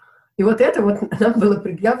ведомства. И вот это вот нам было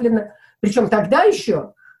предъявлено. Причем тогда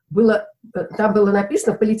еще там было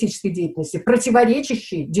написано в политической деятельности,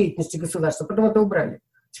 противоречащей деятельности государства. Потом это убрали.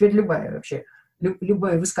 Теперь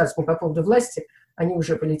любое высказывание по поводу власти, они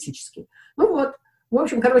уже политические. Ну вот, в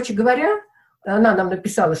общем, короче говоря, она нам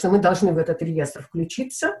написала, что мы должны в этот реестр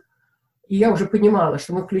включиться. И я уже понимала,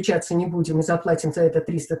 что мы включаться не будем и заплатим за это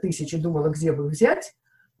 300 тысяч, и думала, где бы их взять.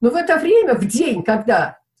 Но в это время, в день,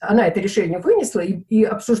 когда она это решение вынесла и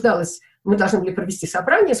обсуждалось, мы должны были провести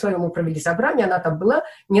собрание свое, мы провели собрание, она там была,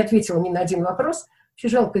 не ответила ни на один вопрос. Вообще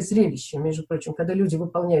жалкое зрелище, между прочим, когда люди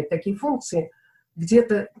выполняют такие функции,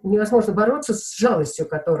 где-то невозможно бороться с жалостью,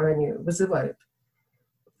 которую они вызывают.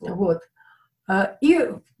 Вот.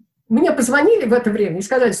 И мне позвонили в это время и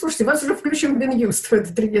сказали: слушайте, вас уже включен Минюст в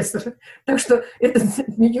этот реестр. Так что этот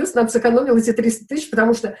Минюст нам сэкономил эти 300 тысяч,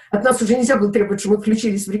 потому что от нас уже нельзя было требовать, что мы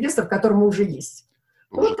включились в реестр, в котором мы уже есть.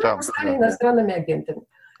 Вот так мы стали иностранными агентами.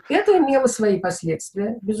 Это имело свои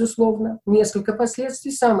последствия, безусловно, несколько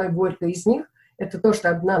последствий. Самое горькое из них – это то, что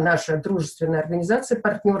одна наша дружественная организация,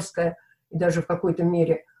 партнерская, и даже в какой-то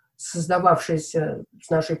мере создававшаяся с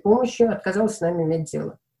нашей помощью, отказалась с нами иметь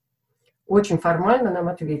дело. Очень формально нам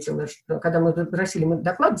ответила, что когда мы просили, мы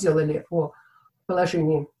доклад делали о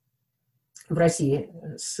положении в России,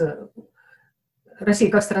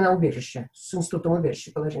 Россия как страна-убежища, с институтом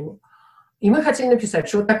убежища положения. И мы хотели написать,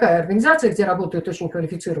 что вот такая организация, где работают очень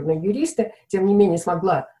квалифицированные юристы, тем не менее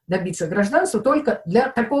смогла добиться гражданства только для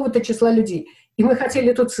такого-то числа людей. И мы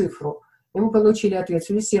хотели эту цифру. И мы получили ответ: в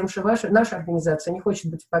связи с тем, что наша организация не хочет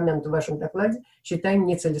быть упомянута в вашем докладе, считаем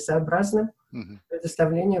нецелесообразным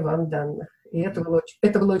предоставление вам данных. И это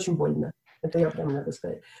было очень больно. Это я прямо могу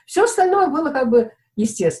сказать. Все остальное было как бы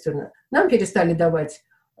естественно. Нам перестали давать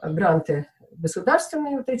гранты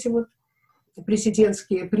государственные, вот эти вот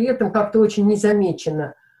президентские. При этом как-то очень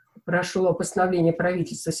незамеченно прошло постановление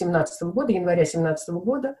правительства 2017 года, января 2017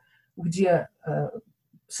 года,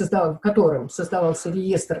 в котором создавался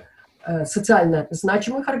реестр социально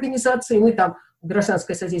значимых организаций. Мы там,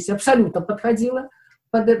 гражданское содействие абсолютно подходило,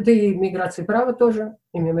 да и миграция и право тоже,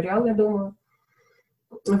 и мемориал, я думаю.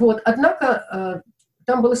 Вот. Однако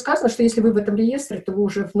там было сказано, что если вы в этом реестре, то вы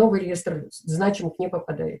уже в новый реестр значимых не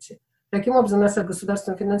попадаете. Таким образом, нас от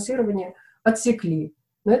государственного финансирования отсекли.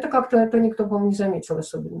 Но это как-то никто, по-моему, не заметил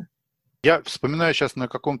особенно. Я вспоминаю сейчас на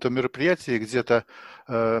каком-то мероприятии, где-то,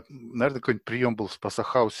 наверное, какой-нибудь прием был в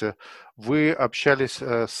Спасахаусе, вы общались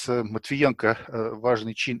с Матвиенко,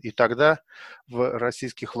 важный чин и тогда в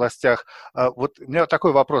российских властях. Вот у меня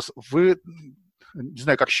такой вопрос. Вы не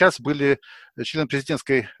знаю, как сейчас, были членом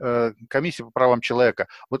президентской комиссии по правам человека.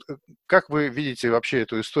 Вот как вы видите вообще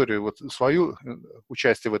эту историю, вот свою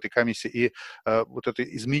участие в этой комиссии и вот это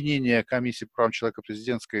изменение комиссии по правам человека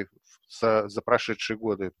президентской за прошедшие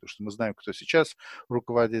годы? Потому что мы знаем, кто сейчас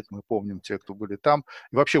руководит, мы помним тех, кто были там.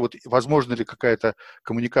 И вообще, вот возможно ли какая-то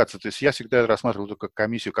коммуникация? То есть я всегда рассматривал только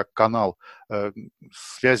комиссию как канал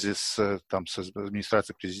связи с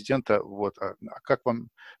администрацией президента. Вот. А как вам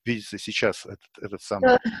видится сейчас этот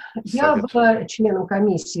самый Я совет? была членом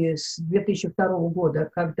комиссии с 2002 года,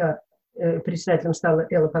 когда председателем стала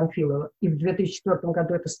Элла Панфилова, и в 2004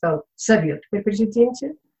 году это стал совет при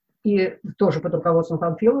президенте, и тоже под руководством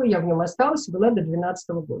Панфиловой я в нем осталась, была до 2012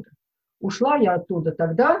 года. Ушла я оттуда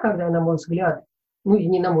тогда, когда, на мой взгляд, ну и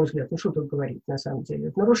не на мой взгляд, ну что тут говорить на самом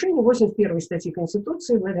деле, в нарушении 81 статьи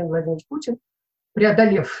Конституции Владимир Владимирович Путин,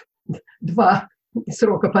 преодолев 2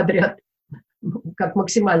 срока подряд, как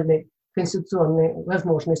максимальный конституционный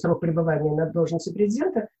возможный срок пребывания на должности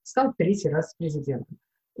президента, стал 3-й раз президентом.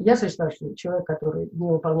 Я сочла, что человек, который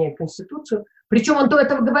не выполняет Конституцию, причем он до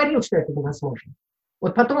этого говорил, что это невозможно.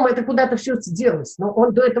 Вот потом это куда-то все сделалось, но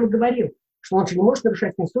он до этого говорил, что он же не может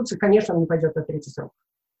нарушать Конституцию, конечно, он не пойдет на 3-й срок.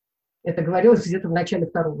 Это говорилось где-то в начале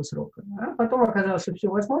 2-го срока. А потом оказалось, что все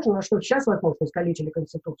возможно, а что сейчас возможно, искалечили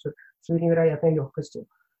Конституцию с невероятной легкостью.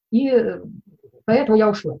 И поэтому я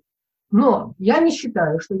ушла. Но я не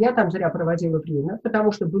считаю, что я там зря проводила время,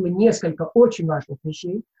 потому что было несколько очень важных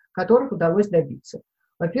вещей, которых удалось добиться.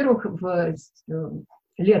 Во-первых,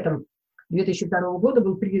 летом 2002 года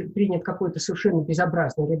был принят какой-то совершенно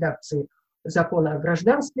безобразной редакции закона о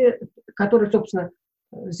гражданстве, который, собственно,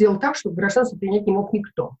 сделал так, что гражданство принять не мог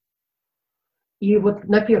никто. И вот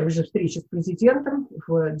на первой же встрече с президентом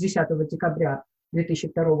 10 декабря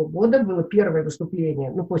 2002 года было первое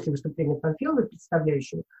выступление, ну, после выступления Панфиловой,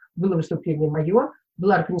 представляющего, было выступление мое,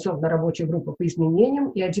 была организована рабочая группа по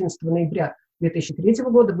изменениям, и 11 ноября 2003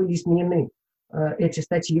 года были изменены эти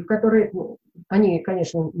статьи, в которые, ну, они,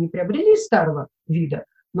 конечно, не приобрели старого вида,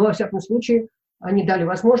 но, во всяком случае, они дали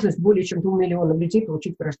возможность более чем 2 миллионам людей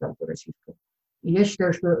получить гражданство российское. И я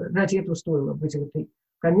считаю, что ради этого стоило быть в этой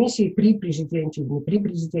комиссии при президенте или не при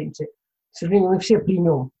президенте. К сожалению, мы все при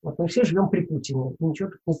нем. Вот мы все живем при Путине. Ничего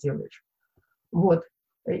тут не сделаешь. Вот.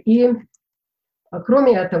 И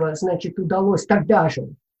кроме этого, значит, удалось тогда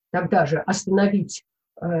же остановить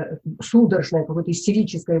судорожное какое-то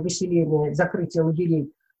истерическое выселение, закрытие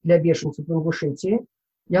лагерей для беженцев в Ингушетии.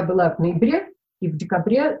 Я была в ноябре, и в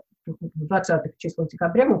декабре, 20 числа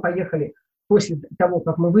декабря мы поехали, после того,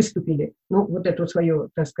 как мы выступили, ну, вот эту свою,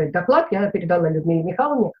 так сказать, доклад я передала Людмиле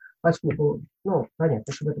Михайловне, поскольку, ну,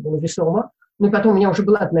 понятно, что это было весомо. Ну, и потом у меня уже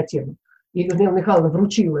была одна тема. И Людмила Михайловна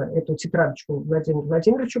вручила эту тетрадочку Владимиру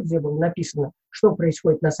Владимировичу, где было написано, что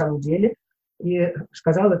происходит на самом деле, и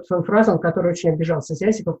сказала эту свою фразу, на которую очень обижался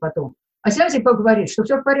Зязипов потом. А Зязипов говорит, что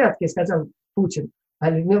все в порядке, сказал Путин.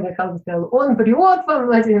 А Людмила Михайловна сказала, он врет вам,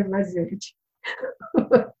 Владимир Владимирович.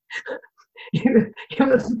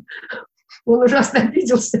 Он ужасно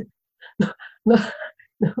обиделся.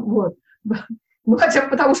 Вот. Ну, хотя бы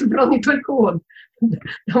потому, что брал не только он.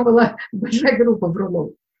 Там была большая группа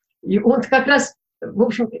брунов. И он как раз, в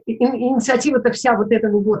общем, инициатива-то вся вот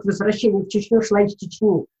этого вот возвращения в Чечню шла из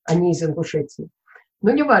Чечни, а не из Ингушетии. Но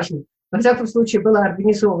неважно. Во всяком случае, была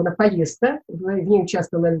организована поездка. В ней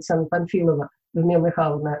участвовала Александра Панфилова, Людмила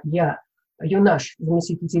Михайловна, я, Юнаш,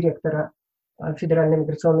 заместитель директора Федеральной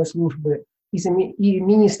миграционной службы, и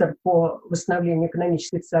министр по восстановлению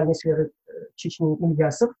экономической и социальной сферы Чечни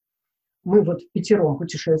Ильясов. Мы вот впятером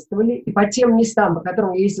путешествовали, и по тем местам, по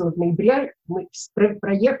которым я ездила в ноябре, мы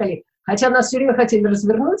проехали, хотя нас все время хотели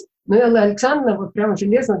развернуть, но Элла Александровна вот прямо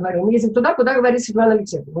железно говорила, мы едем туда, куда говорит Светлана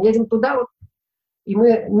Алексеевна, мы едем туда, вот, и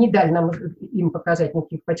мы не дали им показать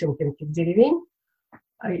никаких потемкинских деревень,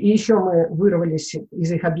 и еще мы вырвались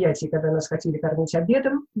из их объятий, когда нас хотели кормить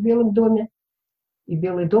обедом в Белом доме, и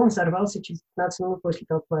Белый дом взорвался через 15 минут после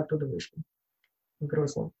того, как мы оттуда вышли, в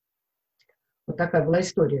Грозном. Вот такая была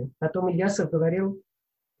история. Потом Ильясов говорил,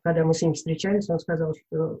 когда мы с ним встречались, он сказал,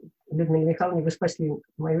 что Людмила Михайловна, вы спасли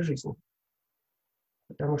мою жизнь.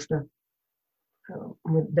 Потому что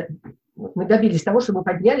мы добились того, что мы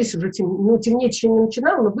поднялись, уже темнеть еще не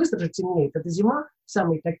начинало, но быстро же темнеет. Это зима,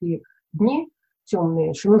 самые такие дни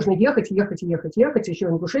темные, что нужно ехать, еще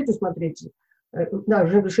в Ингушетию смотреть. Да,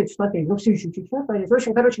 уже в Ингушетию смотрели, но все еще Чечню смотреть. В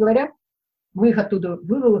общем, короче говоря, мы их оттуда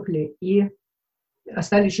выволокли и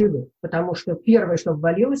остались живы, потому что первое, что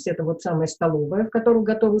ввалилось, это вот самая столовая, в которой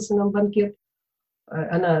готовился нам банкет.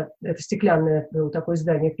 Это стеклянное было такое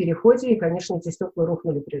здание в переходе, и, конечно, эти стекла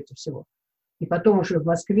рухнули прежде всего. И потом уже в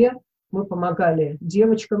Москве мы помогали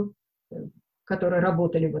девочкам, которые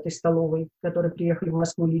работали в этой столовой, которые приехали в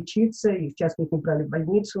Москву лечиться, и часто их не брали в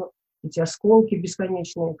больницу, эти осколки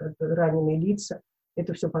бесконечные, как раненые лица,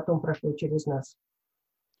 это все потом прошло через нас.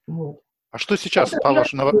 Вот. А что сейчас,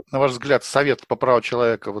 на ваш взгляд, Совет по правам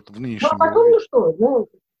человека вот в нынешнем? Ну, а потом,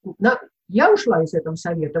 я ушла из этого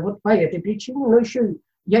совета вот по этой причине, но еще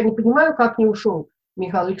я не понимаю, как не ушел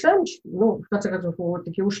Михаил Александрович, в конце концов, мы вот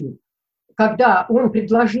таки ушли. Когда он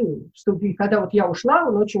предложил вступить, когда вот я ушла,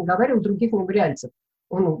 он очень говорил других мемориальцев.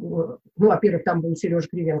 Он, во-первых, там был Сережа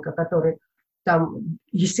Кривенко, который там,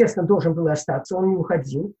 естественно, должен был остаться, он не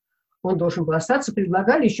уходил, он должен был остаться,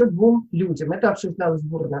 предлагали еще 2 людям. Это обсуждалось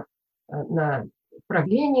бурно на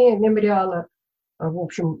правлении мемориала, в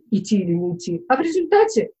общем, идти или не идти. А в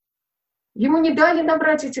результате ему не дали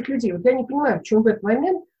набрать этих людей. Вот я не понимаю, почему в этот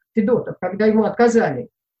момент Федотов, когда ему отказали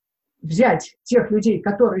взять тех людей,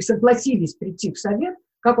 которые согласились прийти в совет,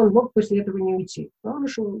 как он мог после этого не уйти. Он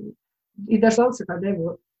ушел и дождался, когда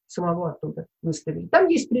его самого оттуда выставили. Там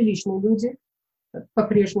есть приличные люди,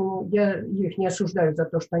 по-прежнему, я их не осуждаю за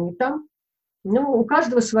то, что они там, но у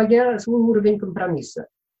каждого свой уровень компромисса.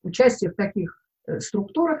 Участие в таких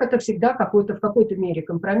структурах – это всегда в какой-то мере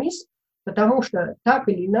компромисс, потому что так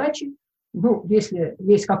или иначе, если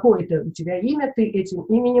есть какое-то у тебя имя, ты этим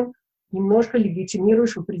именем немножко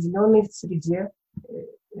легитимируешь в определенной среде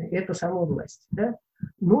эту самую власть. Да?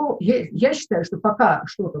 Я считаю, что пока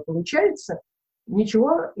что-то получается,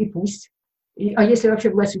 ничего и пусть. А если вообще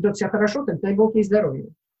власть ведет себя хорошо, то дай бог ей здоровья.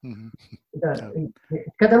 Да.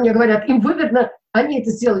 Когда мне говорят, им выгодно, они это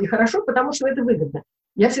сделали хорошо, потому что это выгодно.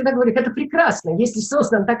 Я всегда говорю, это прекрасно, если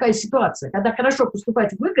создана такая ситуация, когда хорошо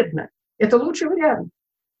поступать выгодно, это лучший вариант.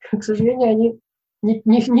 К сожалению, они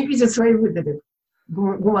не видят своей выгоды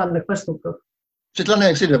в гуманных поступках. Светлана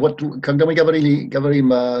Алексеевна, вот когда мы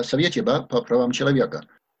говорим о Совете по правам человека,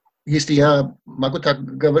 если я могу так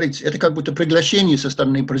говорить, это как будто приглашение со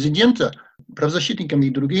стороны президента правозащитникам и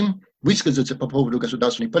другим высказаться по поводу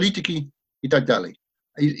государственной политики и так далее.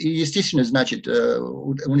 И естественно, значит,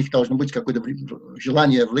 у них должно быть какое-то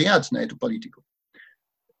желание влиять на эту политику.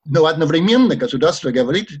 Но одновременно государство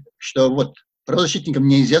говорит, что вот правозащитникам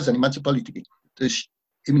нельзя заниматься политикой. То есть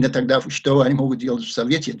именно тогда, что они могут делать в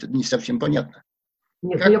Совете, это не совсем понятно.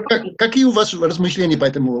 Какие у вас размышления по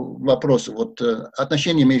этому вопросу,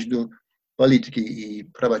 отношения между политикой и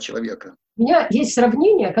правами человека? У меня есть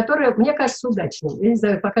сравнение, которое, мне кажется, удачным. Я не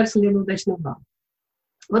знаю, покажется ли оно удачным вам.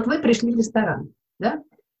 Вот вы пришли в ресторан, да?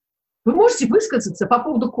 Вы можете высказаться по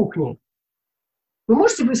поводу кухни. Вы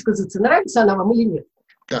можете высказаться, нравится она вам или нет.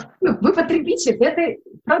 Да. Вы потребитель этой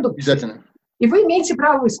продукции. Обязательно. И вы имеете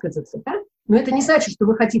право высказаться, да? Но это не значит, что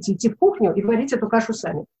вы хотите идти в кухню и варить эту кашу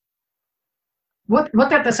сами. Вот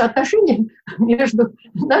это соотношение между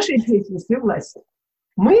нашей деятельностью и властью.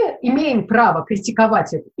 Мы имеем право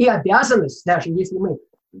критиковать это и обязанность, даже если мы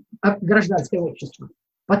гражданское общество,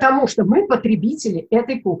 потому что мы потребители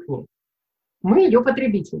этой кухни. Мы ее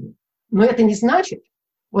потребители. Но это не значит,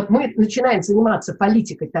 вот мы начинаем заниматься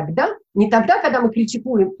политикой тогда, не тогда, когда мы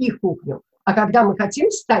критикуем их кухню, а когда мы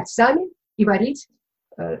хотим стать сами и варить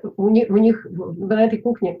у них на этой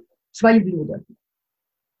кухне свои блюда.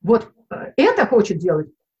 Вот это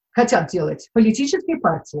хотят делать политические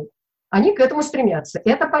партии. Они к этому стремятся.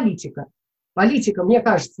 Это политика. Политика, мне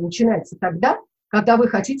кажется, начинается тогда, когда вы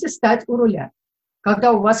хотите стать у руля,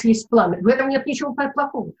 когда у вас есть планы. В этом нет ничего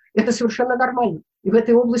плохого. Это совершенно нормально. И в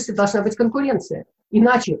этой области должна быть конкуренция.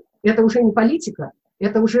 Иначе это уже не политика,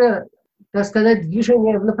 это уже, так сказать,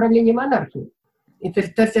 движение в направлении монархии и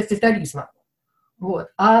тоталитаризма. Вот.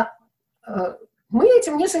 А мы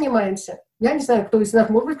этим не занимаемся. Я не знаю, кто из нас,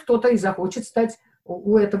 может быть, кто-то и захочет стать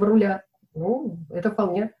у этого руля. Это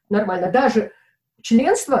вполне нормально. Даже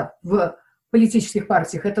членство в политических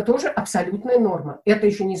партиях – это тоже абсолютная норма. Это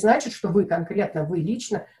еще не значит, что вы конкретно, вы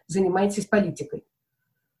лично занимаетесь политикой.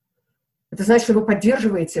 Это значит, что вы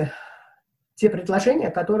поддерживаете те предложения,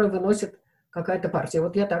 которые выносит какая-то партия.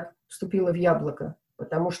 Вот я так вступила в «Яблоко»,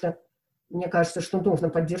 потому что мне кажется, что нужно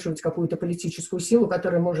поддерживать какую-то политическую силу,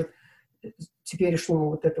 которая может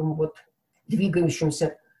теперешнему этому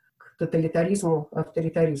двигающемуся к тоталитаризму,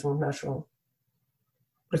 авторитаризму нашему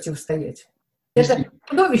противостоять. Это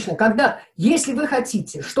чудовищно, если вы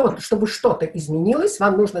хотите, чтобы что-то изменилось,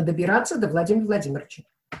 вам нужно добираться до Владимира Владимировича.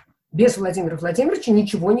 Без Владимира Владимировича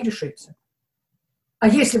ничего не решится. А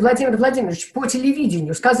если Владимир Владимирович по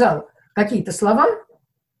телевидению сказал какие-то слова,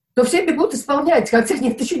 то все бегут исполнять, хотя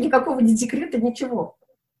нет еще никакого ни декрета, ничего.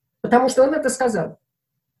 Потому что он это сказал.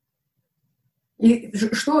 И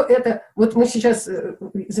что это... Вот мы сейчас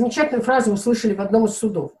замечательную фразу услышали в одном из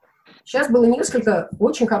судов. Сейчас было несколько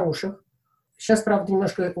очень хороших. Сейчас, правда,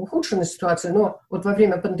 немножко ухудшена ситуация, но вот во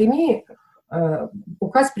время пандемии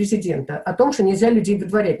указ президента о том, что нельзя людей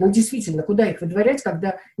выдворять. Ну, действительно, куда их выдворять,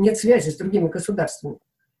 когда нет связи с другими государствами?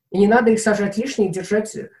 И не надо их сажать лишние,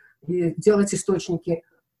 держать и делать источники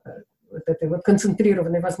вот этой вот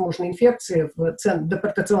концентрированной возможной инфекции в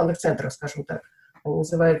депортационных центрах, скажем так. Они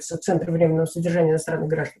называются Центры временного содержания иностранных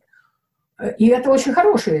граждан. И это очень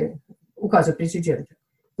хорошие указы президента.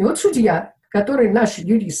 И вот судья, который наш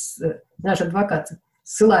юрист, наш адвокат,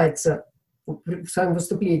 ссылается в своем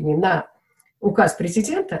выступлении на указ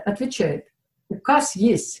президента, отвечает: указ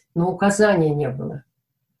есть, но указания не было.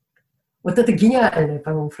 Вот это гениальная,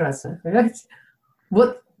 по-моему, фраза. Понимаете?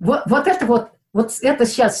 Вот это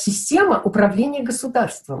сейчас система управления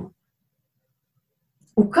государством.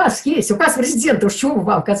 Указ есть, указ президента, уж чего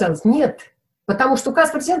вам казалось? Нет, потому что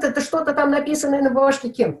указ президента — это что-то там написанное на бумажке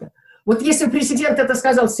кем-то. Вот если президент это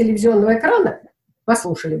сказал с телевизионного экрана,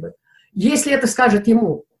 послушали бы. Если это скажет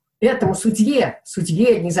ему, этому судье,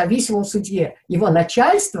 независимому судье, его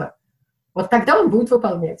начальство, вот тогда он будет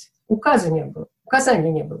выполнять. Указа не было,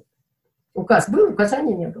 указания не было. Указ был,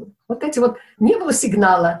 указания не было. Вот эти вот, не было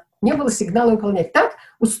сигнала выполнять. Так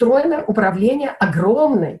устроено управление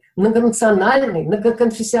огромной, многонациональной,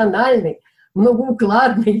 многоконфессиональной,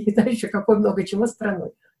 многоукладной, и да, еще какой много чего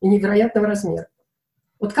страной, и невероятного размера.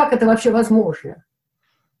 Вот как это вообще возможно?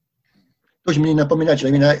 Тоже мне напоминает, что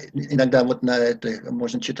именно иногда вот на это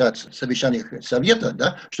можно читать в совещаниях Совета,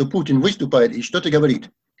 да, что Путин выступает и что-то говорит,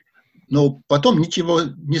 но потом ничего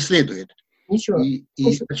не следует. Ничего. И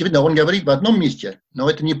очевидно, он говорит в одном месте, но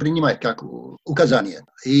это не принимает как указание.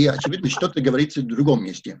 И очевидно, что-то говорится в другом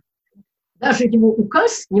месте. Даже его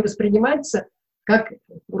указ не воспринимается как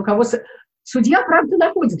руководство. Судья, правда,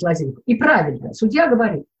 находит лазейку. И правильно. Судья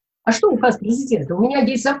говорит: а что указ президента? У меня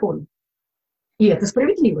есть закон. И это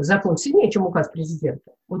справедливо. Закон сильнее, чем указ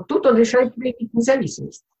президента. Вот тут он решает проявить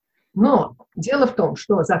независимость. Но дело в том,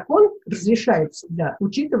 что закон разрешает всегда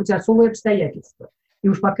учитывать особые обстоятельства. И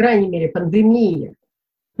уж, по крайней мере, пандемия,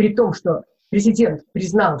 при том, что президент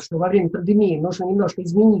признал, что во время пандемии нужно немножко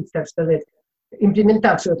изменить, так сказать,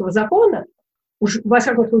 имплементацию этого закона, уж, во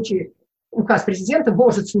всяком случае, указ президента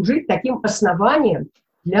может служить таким основанием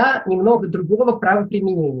для немного другого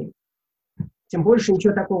правоприменения. Тем больше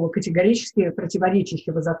ничего такого категорически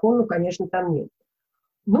противоречащего закону, конечно, там нет.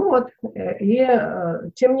 Ну вот,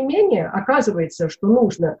 тем не менее, оказывается, что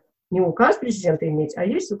нужно не указ президента иметь, а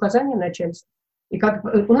есть указание начальства. И как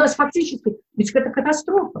у нас фактически, ведь это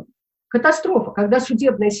катастрофа. Катастрофа, когда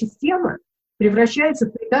судебная система превращается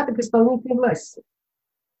в придаток исполнительной власти.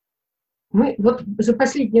 Мы вот за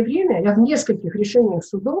последнее время, я в нескольких решениях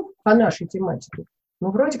судов по нашей тематике,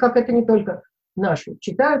 но вроде как это не только наши,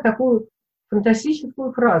 читаю такую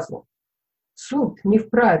фантастическую фразу: суд не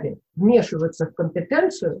вправе вмешиваться в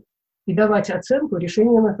компетенцию и давать оценку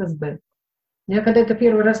решениям ФСБ. Я когда это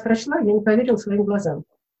первый раз прочла, я не поверила своим глазам.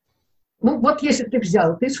 Ну вот если ты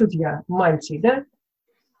взял, ты судья, мантии, да,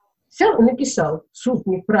 взял и написал: суд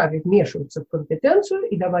не вправе вмешиваться в компетенцию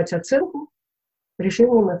и давать оценку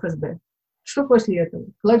решениям ФСБ. Что после этого?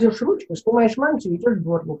 Кладешь ручку, снимаешь мантию и идешь в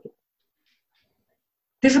дворники.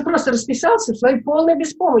 Ты же просто расписался в своей полной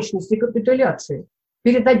беспомощности и капитуляции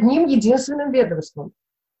перед одним единственным ведомством.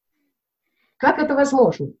 Как это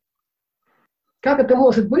возможно? Как это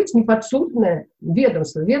может быть неподсудное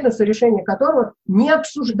ведомство, решения которого не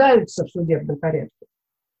обсуждаются в судебном порядке?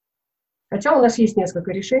 Хотя у нас есть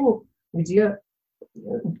несколько решений, где,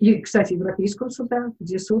 и, кстати, Европейского суда,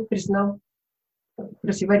 где суд признал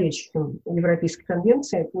противоречащим Европейской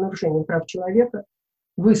конвенции, нарушением прав человека,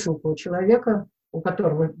 высылку человека, у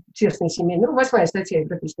которого тесные семейные, 8-я статья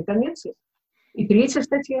Европейской конвенции, и 3-я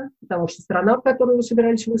статья, потому что страна, в которую вы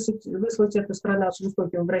собирались выслать, это страна с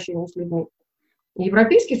жестоким обращением с людьми. И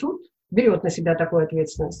Европейский суд берет на себя такую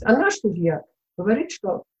ответственность. А наш судья говорит,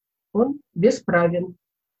 что он бесправен.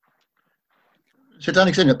 Светлана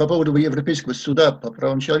Алексеевна, по поводу Европейского суда по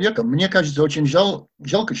правам человека, мне кажется, очень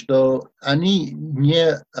жалко, что они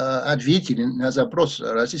не ответили на запрос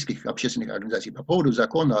российских общественных организаций по поводу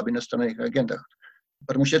закона об иностранных агентах.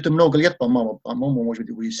 Потому что это много лет, по-моему, может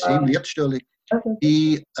быть, уже 7 лет, что ли.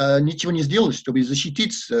 И ничего не сделали, чтобы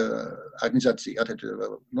защитить организации от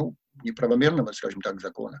этого, неправомерного, скажем так,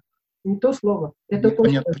 закона. Не то слово. Это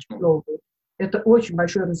очень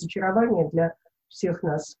большое разочарование для всех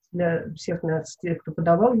нас, тех, кто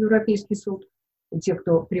подавал в Европейский суд, и тех,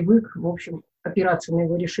 кто привык, в общем, опираться на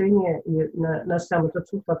его решение и на сам этот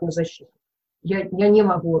суд как на защиту. Я не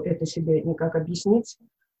могу это себе никак объяснить.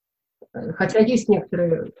 Хотя есть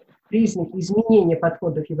некоторые признаки изменения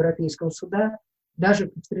подходов Европейского суда, даже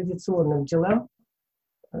к традиционным делам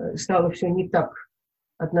стало все не так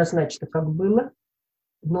однозначно, как было,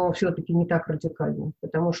 но все-таки не так радикально,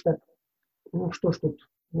 потому что Ну что ж тут,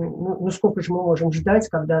 ну сколько же мы можем ждать,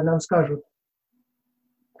 когда нам скажут,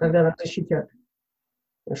 когда нас защитят?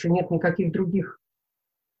 Потому что нет никаких других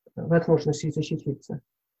возможностей защититься.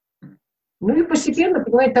 Ну и постепенно,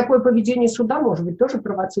 понимаете, такое поведение суда, может быть, тоже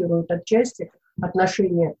провоцирует отчасти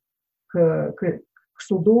отношение к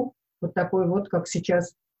суду, вот такое вот, как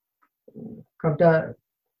сейчас, когда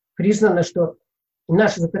признано, что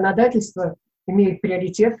наше законодательство имеет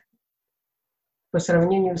приоритет по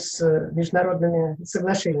сравнению с международными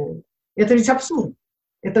соглашениями. Это ведь абсурд.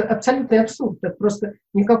 Это абсолютный абсурд. Это просто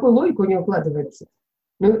никакой логикой не укладывается.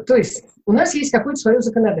 Ну, то есть у нас есть какое-то свое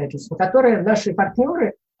законодательство, которое наши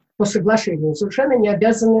партнеры по соглашению совершенно не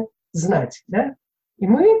обязаны знать. Да? И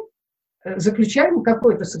мы заключаем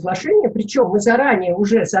какое-то соглашение, причем мы заранее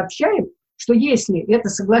уже сообщаем, что если это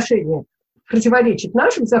соглашение противоречит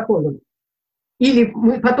нашим законам, или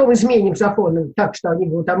мы потом изменим законы так, что они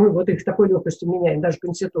будут, а мы вот их с такой легкостью меняем, даже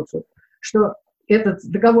Конституцию, что этот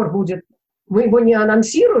договор будет, мы его не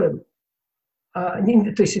анонсируем, то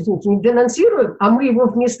есть, извините, не денонсируем, а мы его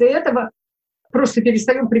вместо этого просто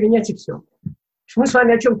перестаем применять и все. Мы с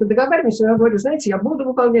вами о чем-то договариваемся, я говорю, знаете, я буду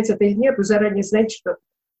выполнять это или нет, вы заранее знаете, что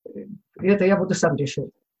это я буду сам решать.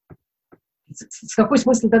 С какой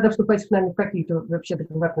смысл тогда вступать с нами в какие-то вообще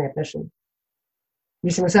договорные отношения?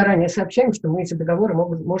 Если мы заранее сообщаем, что мы эти договоры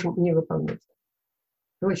можем не выполнять.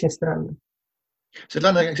 Это очень странно.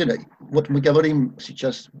 Светлана Алексеевна, вот мы говорим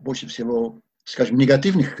сейчас больше всего, скажем,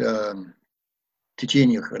 негативных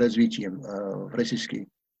течениях развития в российской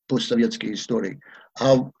постсоветской истории.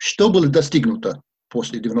 А что было достигнуто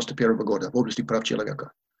после 1991 года в области прав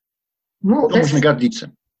человека? Ну, что можно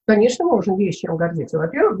гордиться? Конечно, можно есть чем гордиться.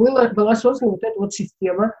 Во-первых, была создана вот эта вот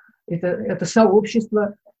система, это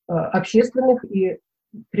сообщество общественных и,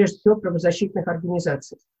 прежде всего, правозащитных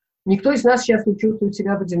организаций. Никто из нас сейчас не чувствует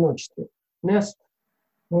себя в одиночестве. У нас,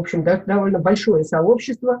 в общем, довольно большое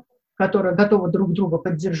сообщество, которое готово друг друга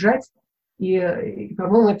поддержать, и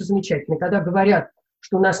по-моему, это замечательно. Когда говорят,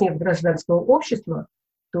 что у нас нет гражданского общества,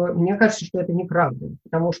 то мне кажется, что это неправда,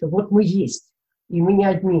 потому что вот мы есть, и мы не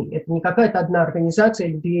одни. Это не какая-то одна организация,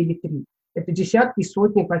 или две, или три. Это десятки,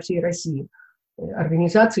 сотни по всей России.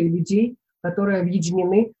 Организации людей, которые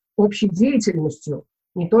объединены общей деятельностью,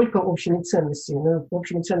 не только общими ценностями, но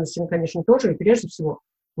общими ценностями, конечно, тоже, и прежде всего,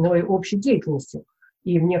 но и общей деятельностью.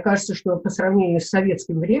 И мне кажется, что по сравнению с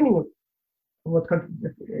советским временем, вот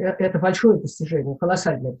это большое достижение,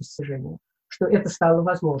 колоссальное достижение, что это стало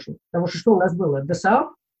возможным. Потому что у нас было? ДСА,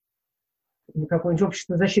 какое-нибудь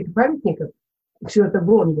общество защиты памятников, все это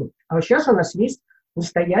было. А вот сейчас у нас есть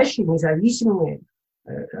настоящие независимые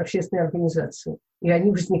общественные организации. И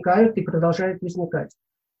они возникают и продолжают возникать.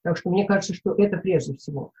 Так что мне кажется, что это прежде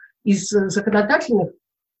всего. Из законодательных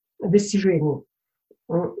достижений,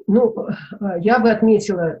 ну, я бы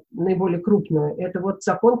отметила наиболее крупную. Это вот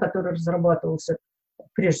закон, который разрабатывался,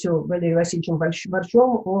 прежде всего, Валерием Васильевичем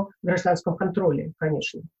Борчом о гражданском контроле,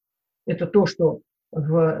 конечно. Это то, что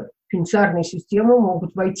в пенитенциарную систему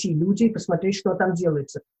могут войти люди и посмотреть, что там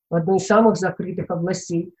делается. В одной из самых закрытых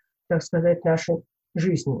областей, так сказать, нашей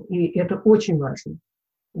жизни. И это очень важно.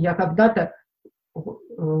 Я когда-то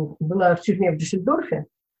была в тюрьме в Дюссельдорфе,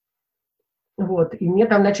 вот, и мне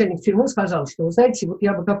там начальник тюрьмы сказал, что, вы знаете, вот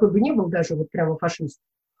я бы какой бы ни был даже вот прямо фашист,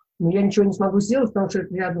 но я ничего не смогу сделать, потому что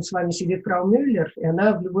рядом с вами сидит фрау Мюллер, и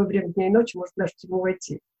она в любое время дня и ночи может даже в тюрьму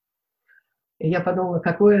войти. И я подумала,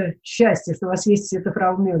 какое счастье, что у вас есть эта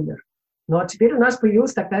фрау Мюллер. Ну, а теперь у нас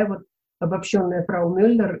появилась такая вот обобщенная фрау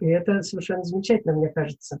Мюллер, и это совершенно замечательно, мне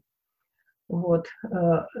кажется. Вот.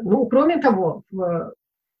 Ну, кроме того, в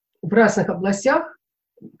разных областях,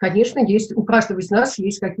 конечно, есть, у каждого из нас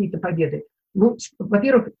есть какие-то победы. Ну,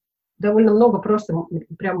 во-первых, довольно много просто,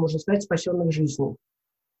 прямо можно сказать, спасенных жизней.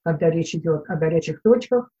 Когда речь идет о горячих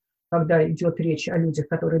точках, когда идет речь о людях,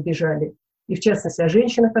 которые бежали, и в частности о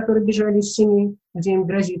женщинах, которые бежали из семей, где им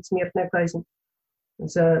грозит смертная казнь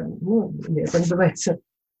за, ну, это называется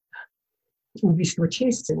убийство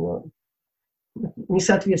чести, но не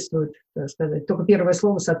соответствует, так сказать. Только первое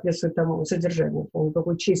слово соответствует тому содержанию.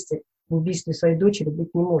 Никакой чести в убийстве своей дочери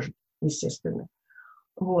быть не может, естественно.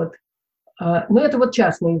 Вот. Но это вот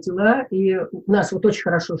частные дела, и у нас вот очень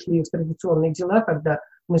хорошо шли экстрадиционные дела, когда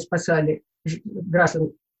мы спасали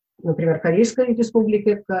граждан, например, Корейской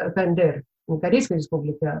республики, КНДР, не Корейской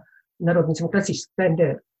республики, а Народно-демократической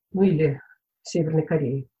КНДР, ну или Северной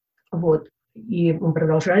Кореи. Вот. И мы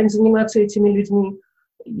продолжаем заниматься этими людьми,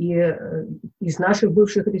 и из наших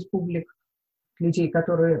бывших республик, людей,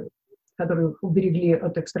 которые уберегли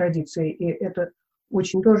от экстрадиции, и это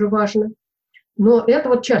очень тоже важно. Но это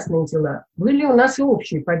вот частные дела. Были у нас и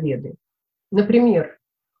общие победы. Например,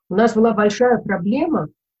 у нас была большая проблема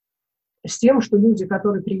с тем, что люди,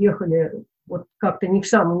 которые приехали вот как-то не с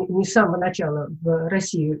самого начала в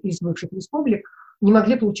Россию из бывших республик, не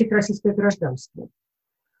могли получить российское гражданство.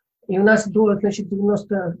 И у нас значит,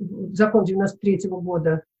 закон 91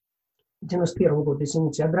 года,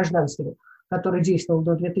 извините, о гражданстве, который действовал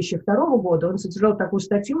до 2002 года, он содержал такую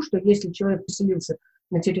статью, что если человек поселился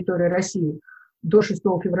на территории России до 6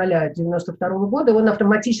 февраля 1992 года, он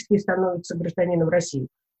автоматически становится гражданином России.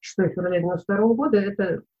 6 февраля 1992 года –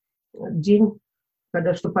 это день,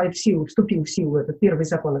 когда вступил в силу этот первый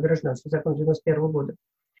закон о гражданстве, закон 1991 года.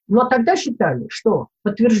 Но тогда считали, что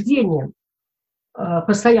подтверждением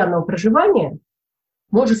постоянного проживания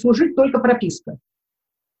может служить только прописка.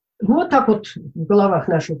 Вот так вот в головах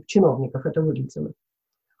наших чиновников это выглядело.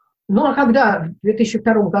 Ну а когда в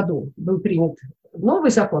 2002 году был принят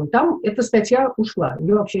новый закон, там эта статья ушла,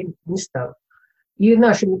 ее вообще не стало. И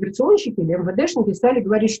наши миграционщики или МВДшники стали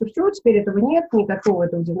говорить, что все, теперь этого нет, никакого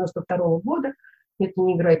этого 92 года, это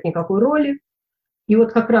не играет никакой роли. И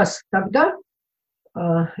вот как раз тогда,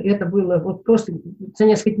 это было вот просто за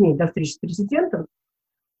несколько дней до встречи с президентом,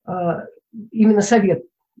 именно совет,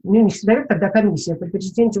 ну не совет, тогда комиссия при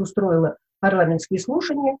президенте устроила парламентские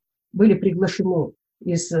слушания, были приглашены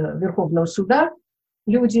из Верховного суда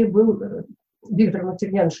люди, был Виктор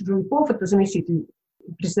Матерьянович Жуйков, это заместитель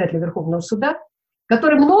председателя Верховного суда,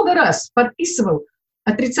 который много раз подписывал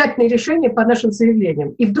отрицательные решения по нашим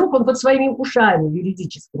заявлениям. И вдруг он вот своими ушами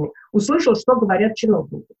юридическими услышал, что говорят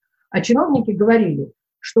чиновники. А чиновники говорили,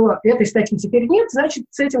 что этой статьи теперь нет, значит,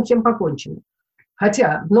 с этим всем покончено.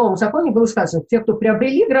 Хотя в новом законе было сказано, те, кто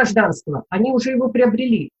приобрели гражданство, они уже его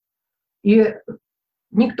приобрели. И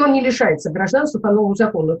никто не лишается гражданства по новому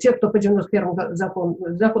закону. Те, кто по 91 закон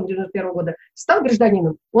 91 года стал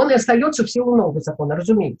гражданином, он и остается в силу нового закона,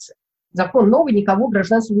 разумеется. Закон новый никого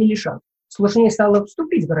гражданства не лишал. Сложнее стало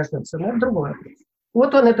вступить в гражданство, но это другое.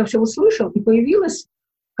 Вот он это все услышал, и появилось,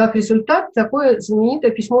 как результат, такое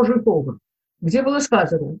знаменитое письмо Жуйкова, где было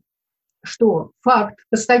сказано, что факт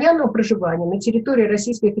постоянного проживания на территории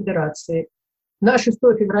Российской Федерации на 6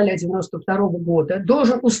 февраля 1992 года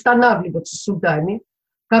должен устанавливаться судами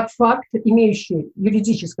как факт, имеющий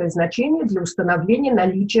юридическое значение для установления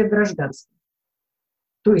наличия гражданства.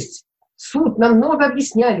 То есть суд нам много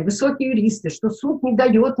объясняли, высокие юристы, что суд не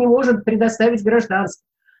дает, не может предоставить гражданство.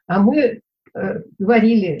 А мы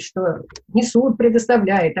говорили, что не суд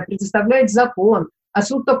предоставляет, а предоставляет закон, а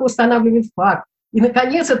суд только устанавливает факт. И,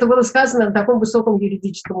 наконец, это было сказано на таком высоком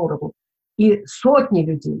юридическом уровне. И сотни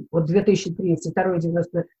людей, вот 2003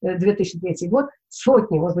 год,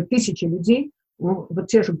 сотни, может быть, тысячи людей, ну, вот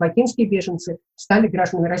те же бакинские беженцы, стали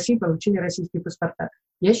гражданами России, получили российские паспорта.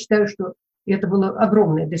 Я считаю, что это было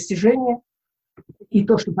огромное достижение. И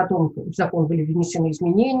то, что потом в закон были внесены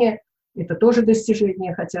изменения, это тоже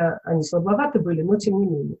достижение, хотя они слабоваты были, но тем не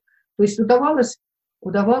менее. То есть удается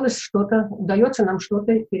нам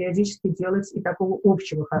что-то периодически делать и такого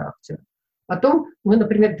общего характера. Потом мы,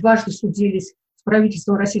 например, дважды судились с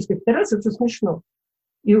правительством Российской Федерации, это смешно,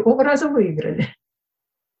 и оба раза выиграли.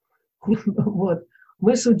 Вот.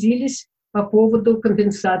 Мы судились по поводу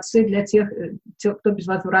компенсации для тех, кто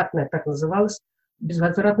безвозвратно, так называлось,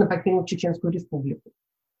 безвозвратно покинул Чеченскую Республику.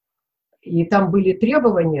 И там были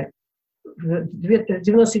требования. В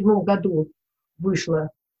 1997 году вышло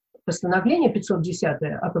постановление 510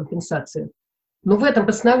 о компенсации, но в этом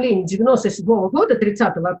постановлении 1997 года,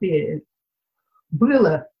 30 апреля,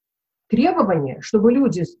 было требование, чтобы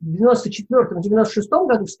люди в 1994-1996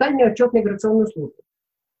 году встали на отчетную миграционную службу.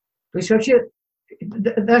 То есть вообще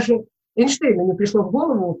даже Эйнштейну не пришло в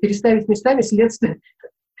голову переставить местами следствие,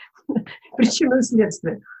 причину и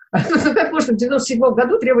следствие. А тут как можно в 1997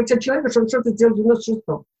 году требовать от человека, чтобы он что-то сделал в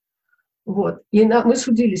 1996. Вот. И мы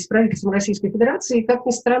судились с правительством Российской Федерации, и, как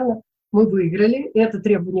ни странно, мы выиграли. Это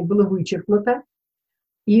требование было вычеркнуто.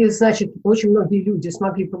 И, значит, очень многие люди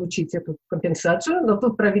смогли получить эту компенсацию, но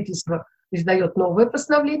тут правительство издает новое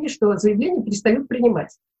постановление, что заявление перестают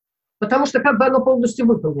принимать. Потому что как бы оно полностью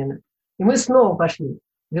выполнено. И мы снова пошли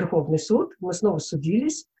в Верховный суд, мы снова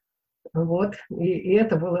судились. Вот. И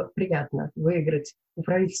это было приятно, выиграть у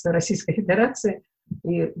правительства Российской Федерации.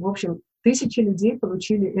 И, в общем, тысячи людей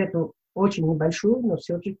получили эту очень небольшую, но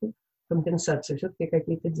все-таки компенсацию, все-таки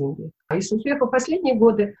какие-то деньги. А из успеха в последние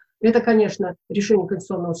годы, это, конечно, решение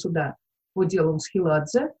Конституционного суда по делу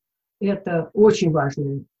Мсхиладзе. Это очень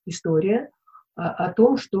важная история о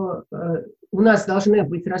том, что у нас должны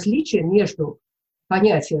быть различия между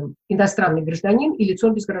понятием иностранный гражданин и лицо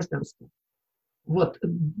без гражданства. Вот.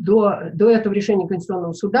 До этого решения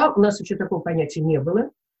Конституционного суда у нас вообще такого понятия не было.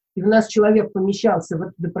 И у нас человек помещался в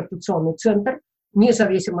этот депортационный центр,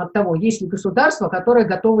 независимо от того, есть ли государство, которое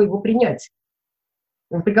готово его принять.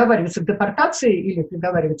 Он приговаривается к депортации или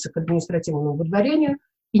приговаривается к административному выдворению,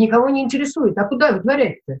 и никого не интересует, а куда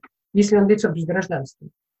выдворять-то, если он лицо без гражданства.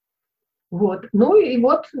 Вот. Ну и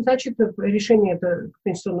вот, значит, решение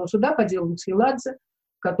Конституционного суда по делу Цвиладзе,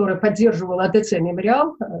 которое поддерживал АДЦ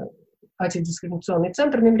 «Мемориал», антидискриминационный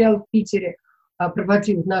центр «Мемориал» в Питере,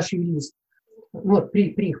 проводил наш юрист. Вот,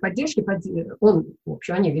 при их поддержке, в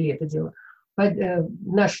общем, они вели это дело,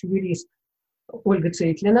 наш юрист Ольга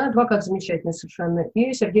Цейтлина, адвокат замечательный совершенно,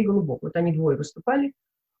 и Сергей Голубок. Вот они двое выступали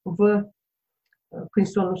в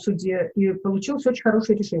Конституционном суде, и получилось очень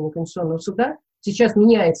хорошее решение Конституционного суда. Сейчас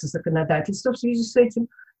меняется законодательство в связи с этим,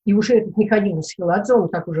 и уже этот механизм Цвиладзе, он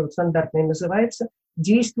так уже вот стандартно и называется,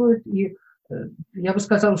 действует, и, я бы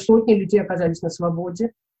сказала, сотни людей оказались на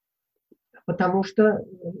свободе, потому что,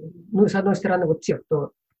 ну, с одной стороны, вот те,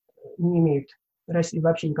 кто не имеет в России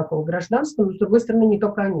вообще никакого гражданства, но с другой стороны, не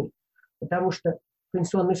только они, потому что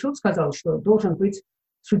Конституционный суд сказал, что должен быть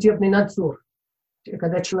судебный надзор,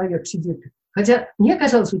 когда человек сидит. Хотя мне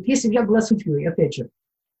казалось, вот если бы я была судьей, опять же,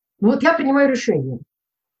 ну вот я принимаю решение,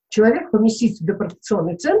 человек поместить в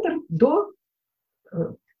депортационный центр до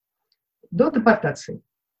депортации.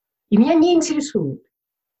 И меня не интересует,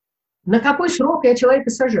 на какой срок я человека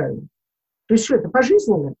сажаю. То есть что, это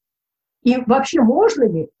пожизненно? И вообще можно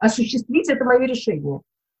ли осуществить это мое решение?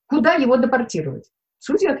 Куда его депортировать?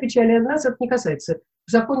 Судьи отвечали, а нас это не касается.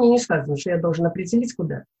 В законе не сказано, что я должен определить,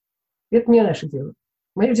 куда. Это не наше дело.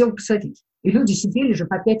 Мое дело посадить. И люди сидели же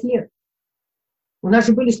по 5 лет. У нас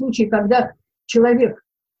же были случаи, когда человек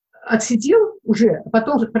отсидел уже, а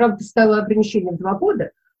потом, правда, стало ограничение в 2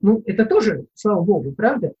 года. Ну, это тоже, слава богу,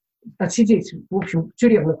 правда? Отсидеть, в общем, в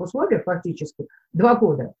тюремных условиях фактически 2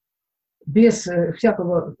 года без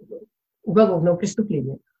всякого уголовного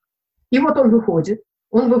преступления. И вот он выходит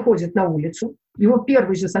на улицу, его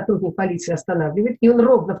первый же сотрудник полиции останавливает, и он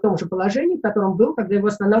ровно в том же положении, в котором был, когда его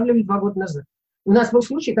останавливали 2 года назад. У нас был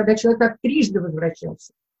случай, когда человек так трижды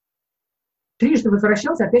возвращался.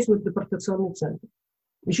 Опять в депортационный центр.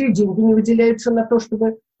 Еще и деньги не выделяются на то,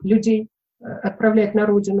 чтобы людей отправлять на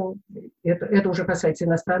родину. Это уже касается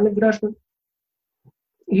иностранных граждан.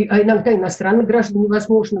 А иногда иностранных граждан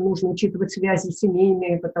невозможно, нужно учитывать связи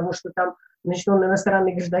семейные, потому что там, значит, он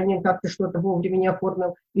иностранный гражданин как-то что-то вовремя не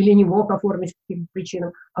оформил или не мог оформить по каким-то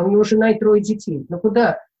причинам, а у него жена и 3 детей. Ну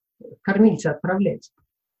куда кормильца отправлять?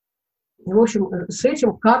 В общем, с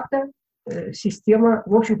этим как-то система,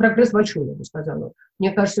 в общем, прогресс большой, я бы сказала.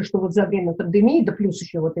 Мне кажется, что вот за время пандемии, да плюс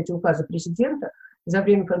еще вот эти указы президента, за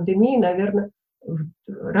время пандемии, наверное,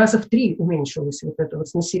 раза в 3 уменьшилось вот это вот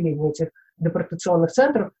население этих депортационных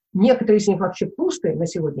центров. Некоторые из них вообще пустые на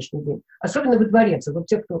сегодняшний день, особенно во дворце, вот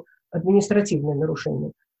те, кто административные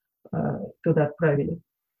нарушения туда отправили.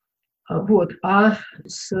 Вот. А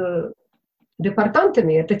с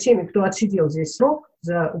депортантами, это теми, кто отсидел здесь срок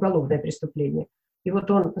за уголовное преступление, и вот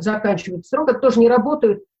он заканчивает срок, это тоже не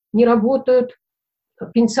работает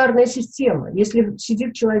пенитенциарная система. Если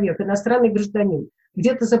сидит человек, иностранный гражданин,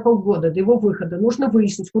 где-то за полгода до его выхода нужно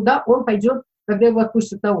выяснить, куда он пойдет, когда его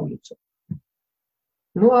отпустят на улицу.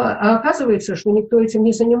 Ну, а оказывается, что никто этим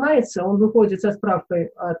не занимается, он выходит со справкой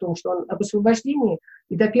о том, что он об освобождении,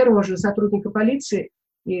 и до первого же сотрудника полиции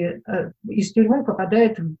из тюрьмы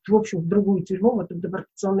попадает, в общем, в другую тюрьму, вот в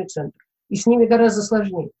депортационный центр. И с ними гораздо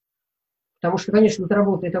сложнее. Потому что, конечно, вот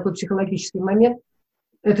работает такой психологический момент,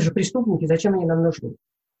 это же преступники, зачем они нам нужны?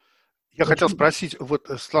 Я хотел спросить, вот,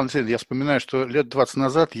 Светлана Алексеевна, я вспоминаю, что лет 20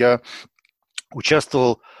 назад я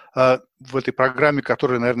участвовал в этой программе,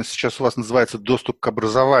 которая, наверное, сейчас у вас называется «Доступ к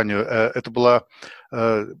образованию». Это было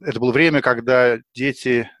время, когда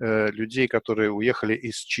дети людей, которые уехали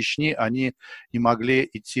из Чечни, они не могли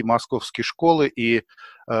идти в московские школы, и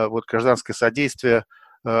вот гражданское содействие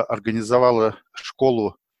организовало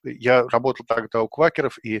школу. Я работал тогда у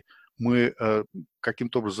квакеров, и мы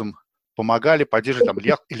каким-то образом помогали, поддерживали.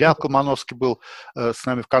 Там Илья Колмановский был с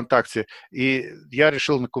нами в контакте. И я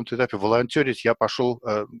решил на каком-то этапе волонтерить. Я пошел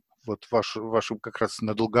вот вашу как раз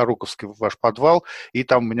на Долгоруковский, в ваш подвал, и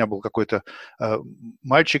там у меня был какой-то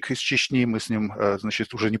мальчик из Чечни, мы с ним,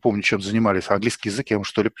 значит, уже не помню, чем занимались, английский язык я ему,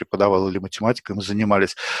 что ли, преподавал, или математикой мы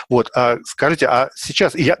занимались. Вот, скажите, а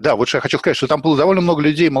сейчас, вот что я хочу сказать, что там было довольно много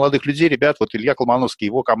людей, молодых людей, ребят, вот Илья Колмановский,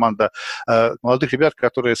 его команда, молодых ребят,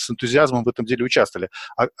 которые с энтузиазмом в этом деле участвовали.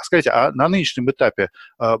 Скажите, а на нынешнем этапе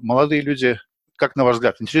молодые люди, как на ваш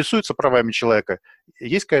взгляд, интересуются правами человека?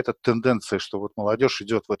 Есть какая-то тенденция, что вот молодежь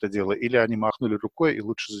идет в это дело, или они махнули рукой и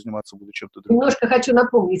лучше заниматься будут чем-то другим? Немножко хочу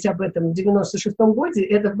напомнить об этом. В 96-м году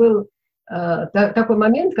это был такой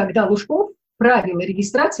момент, когда Лужков правила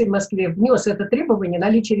регистрации в Москве внес это требование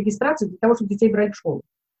наличия регистрации для того, чтобы детей брать в школу.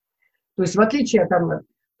 То есть в отличие от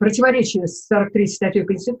противоречие с 43-й статьей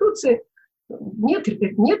Конституции.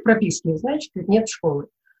 Нет прописки, значит, нет школы.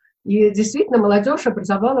 И действительно молодежь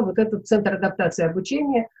образовала вот этот центр адаптации и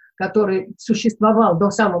обучения, который существовал до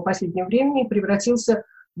самого последнего времени и превратился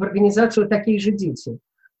в организацию «Такие же дети».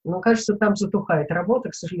 Но, кажется, там затухает работа,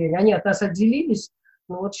 к сожалению. Они от нас отделились,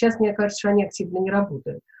 но вот сейчас, мне кажется, что они активно не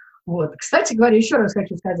работают. Вот. Кстати говоря, еще раз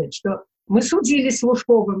хочу сказать, что мы судились с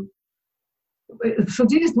Лужковым,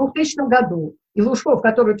 судились в 2000 году, и Лужков,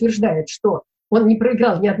 который утверждает, что он не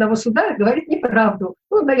проиграл ни одного суда, говорит неправду.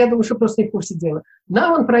 Ну, да, я думаю, что просто не в курсе дела.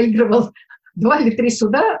 Да, он проигрывал 2 или 3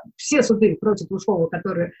 суда, все суды против Лужкова,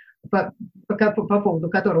 которые, по поводу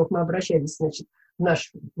которых мы обращались, значит, в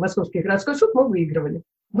наш Московский городской суд, мы выигрывали.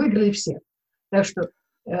 Выиграли все. Так что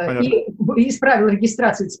и с правил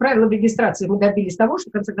регистрации мы добились того,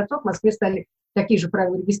 что в конце концов в Москве стали такие же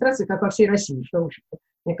правила регистрации, как во всей России, что, в общем-то,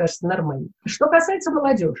 мне кажется, нормально. Что касается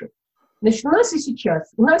молодежи, значит,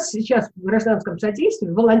 у нас сейчас в гражданском содействии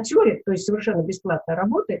волонтеры, то есть совершенно бесплатно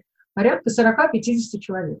работает, порядка 40-50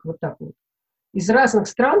 человек, вот так вот. Из разных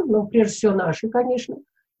стран, но прежде всего наши, конечно.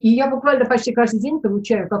 И я буквально почти каждый день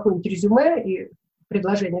получаю какое-нибудь резюме и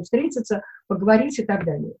предложение встретиться, поговорить и так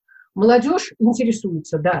далее. Молодежь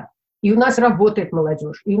интересуется, да. И у нас работает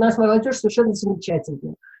молодежь. И у нас молодежь совершенно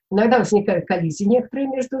замечательная. Иногда возникают коллизии некоторые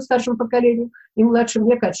между старшим поколением и младшим.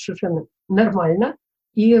 Мне кажется, совершенно нормально.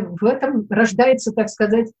 И в этом рождается, так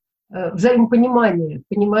сказать, взаимопонимание,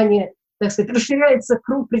 понимание, так сказать, расширяется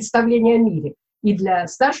круг представления о мире. И для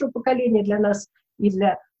старшего поколения, для нас, и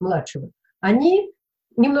для младшего. Они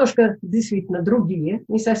немножко действительно другие,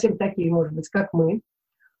 не совсем такие, может быть, как мы.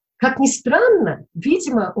 Как ни странно,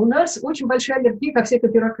 видимо, у нас очень большая аллергия ко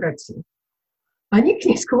всякой бюрократии. Они к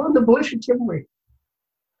ней склонны больше, чем мы.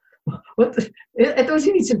 Вот это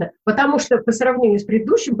удивительно, потому что по сравнению с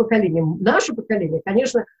предыдущим поколением, наше поколение,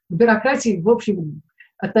 конечно, к бюрократии, в общем,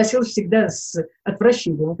 относилось всегда с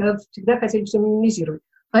отвращением, всегда хотели все минимизировать.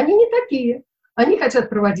 Они не такие. Они хотят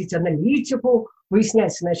проводить аналитику,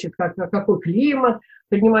 выяснять, значит, какой климат,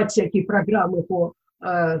 принимать всякие программы по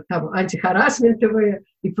антихарассментовые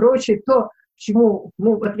и прочее. То, к чему,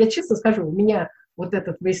 ну, вот я честно скажу, у меня вот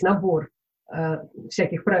этот весь набор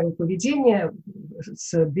всяких правил поведения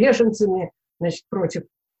с беженцами, значит, против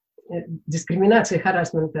дискриминации,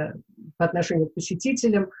 харассмента по отношению к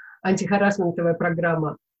посетителям, антихарассментовая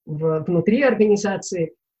программа внутри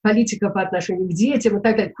организации, политика по отношению к детям и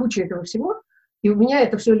так далее, куча этого всего. И у меня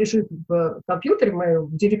это все лежит в компьютере моем,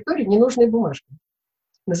 в директории «Ненужная бумажка»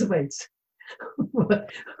 называется. Вот.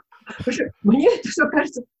 Мне это все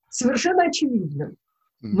кажется совершенно очевидным.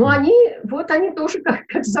 Но они тоже,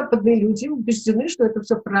 как западные люди, убеждены, что это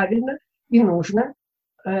все правильно и нужно.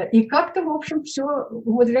 И как-то, в общем, все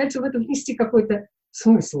умудряются в это внести какой-то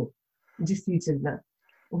смысл, действительно.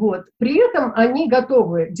 Вот. При этом они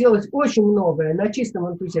готовы делать очень многое на чистом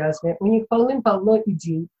энтузиазме. У них полным-полно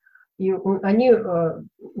идей. И они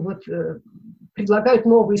предлагают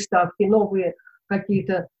новые ставки, новые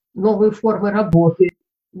какие-то новые формы работы,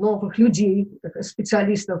 новых людей,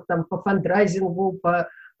 специалистов там, по фандрайзингу, по,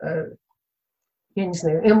 я не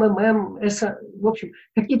знаю, МММ, в общем,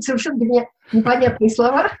 какие-то совершенно для меня непонятные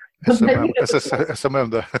слова. СММ,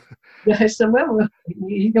 да. Да, СММ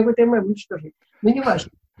и какой-то ММ уничтожить. Но не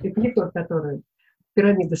важно, это не тот, который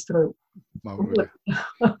пирамиды строил. Вот.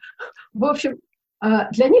 В общем,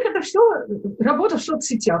 для них это все работа в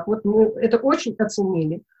соцсетях. Вот мы это очень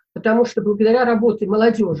оценили. Потому что благодаря работе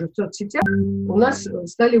молодежи в соцсетях у нас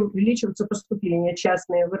стали увеличиваться поступления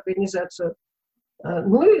частные в организацию.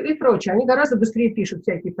 Ну и прочее. Они гораздо быстрее пишут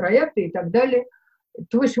всякие проекты и так далее.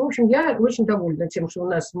 То есть, в общем, я очень довольна тем, что у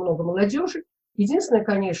нас много молодежи. Единственное,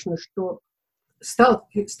 конечно, что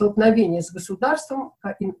столкновение с государством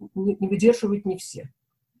не выдерживают не все.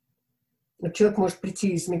 Человек может прийти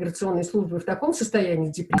из миграционной службы в таком состоянии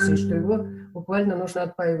депрессии, что его буквально нужно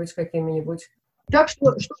отпаивать какими-нибудь. Так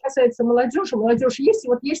что касается молодежи, молодежь есть. И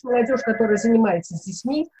вот есть молодежь, которая занимается с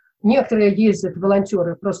детьми. Некоторые ездят,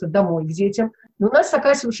 волонтеры, просто домой к детям. Но у нас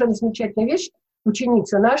такая совершенно замечательная вещь.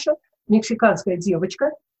 Ученица наша, мексиканская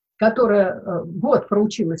девочка, которая год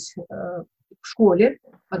проучилась в школе,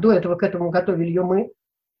 а до этого к этому готовили ее мы,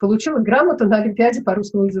 получила грамоту на Олимпиаде по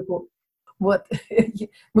русскому языку. Вот.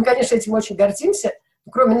 Мы, конечно, этим очень гордимся.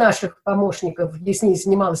 Кроме наших помощников, где с ней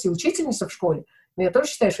занималась и учительница в школе, но я тоже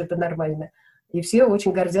считаю, что это нормально. И все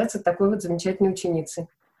очень гордятся такой вот замечательной ученицей.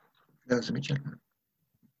 Да, замечательно.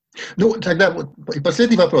 Ну, тогда вот и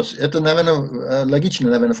последний вопрос. Это, наверное, логично,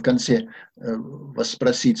 наверное, в конце вас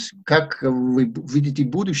спросить, как вы видите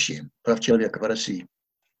будущее прав человека в России?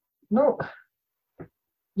 Ну,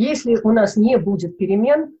 если у нас не будет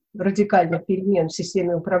перемен, радикальных перемен в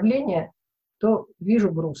системе управления, то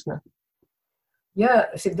вижу грустно.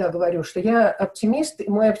 Я всегда говорю, что я оптимист, и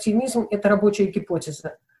мой оптимизм – это рабочая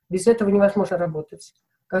гипотеза. Без этого невозможно работать.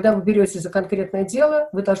 Когда вы берете за конкретное дело,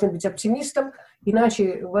 вы должны быть оптимистом,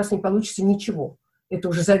 иначе у вас не получится ничего. Это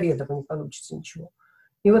уже заведомо не получится ничего.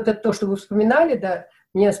 И вот это то, что вы вспоминали, да,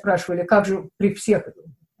 меня спрашивали, как же при всех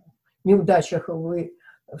неудачах вы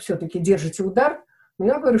все-таки держите удар. Но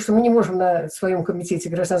я говорю, что мы не можем на своем комитете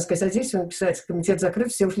гражданское содействие написать: комитет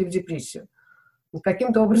закрыт, все ушли в депрессию.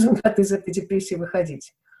 Каким-то образом надо из этой депрессии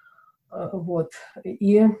выходить. Вот.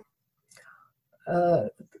 И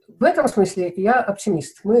в этом смысле я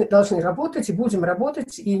оптимист. Мы должны работать и будем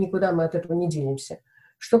работать, и никуда мы от этого не денемся.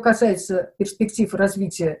 Что касается перспектив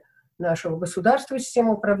развития нашего государства и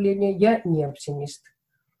системы управления, я не оптимист.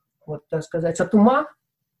 Вот, так сказать, от ума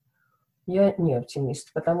я не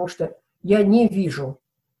оптимист, потому что я не вижу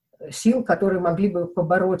сил, которые могли бы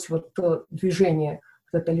побороть вот то движение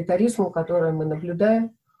к тоталитаризму, которое мы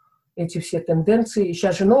наблюдаем, эти все тенденции. И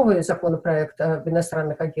сейчас же новый законопроект об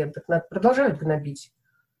иностранных агентах продолжают гнобить.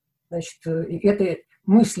 Значит, эта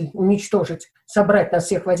мысль уничтожить, собрать нас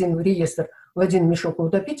всех в один реестр, в один мешок и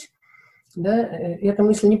утопить, да, эта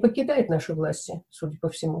мысль не покидает наши власти, судя по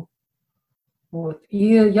всему. Вот.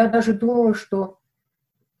 И я даже думаю, что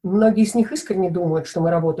многие из них искренне думают, что мы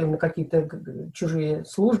работаем на какие-то чужие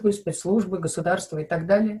службы, спецслужбы, государства и так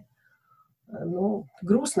далее. Ну,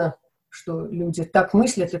 грустно, что люди так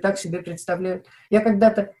мыслят и так себе представляют. Я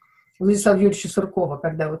когда-то Владислава Юрьевича Суркова,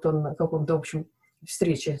 когда вот он на каком-то общем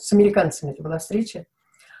встрече, с американцами это была встреча,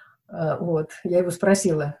 вот, я его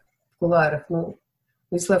спросила в кулуарах: ну,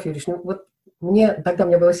 Владислав Юрьевич, ну вот тогда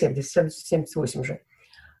мне было 78 же.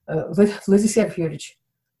 Владислав Юрьевич,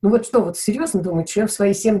 ну вот что, вот серьезно думаете, что я в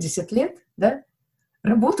свои 70 лет, да,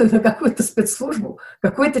 работаю на какую-то спецслужбу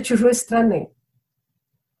какой-то чужой страны,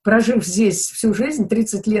 прожив здесь всю жизнь,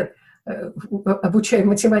 30 лет обучаю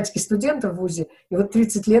математике студентов в ВУЗе, и вот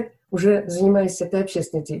 30 лет уже занимаюсь этой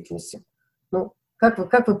общественной деятельностью. Ну,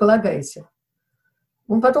 как вы полагаете?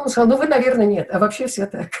 Он потом сказал: ну, вы, наверное, нет, а вообще все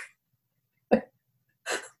так.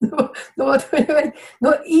 Ну, вот, понимаете?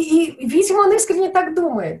 И, видимо, он искренне так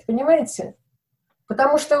думает, понимаете?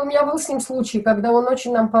 Потому что у меня был с ним случай, когда он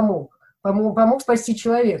очень нам помог спасти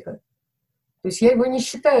человека. То есть я его не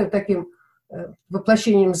считаю таким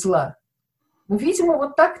воплощением зла. Но, видимо,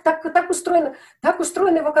 вот так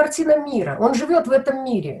устроена его картина мира. Он живет в этом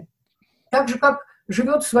мире. Так же, как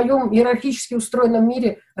живет в своем иерархически устроенном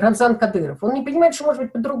мире Рамзан Кадыров. Он не понимает, что может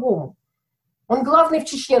быть по-другому. Он главный в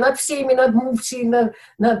Чечне, над всеми, над муфтией,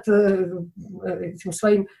 над этим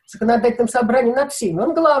своим законодательным собранием, над всеми.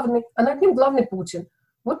 Он главный, а над ним главный Путин.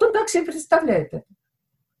 Вот он так себе представляет это.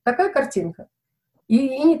 Такая картинка.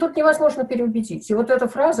 И тут невозможно переубедить. И вот эта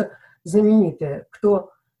фраза знаменитая: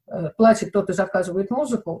 кто платит, тот и заказывает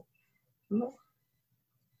музыку. Ну,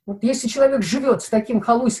 вот если человек живет с таким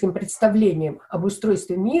халуйским представлением об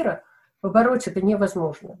устройстве мира, побороть это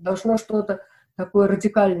невозможно. Должно что-то такое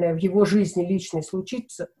радикальное в его жизни личной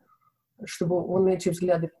случиться, чтобы он эти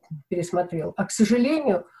взгляды пересмотрел. А, к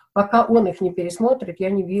сожалению, пока он их не пересмотрит, я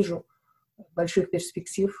не вижу больших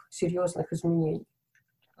перспектив серьезных изменений.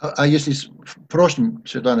 А если в прошлом,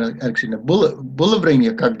 Светлана Алексеевна, было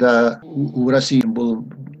время, когда у России был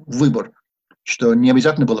выбор, что не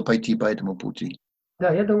обязательно было пойти по этому пути?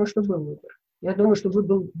 Да, я думаю, что был выбор. Я думаю, что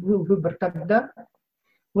был выбор тогда.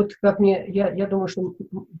 Вот как я думаю, что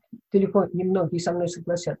далеко не многие со мной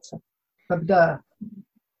согласятся. Когда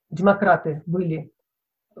демократы были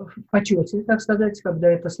в почете, так сказать, когда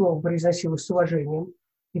это слово произносилось с уважением,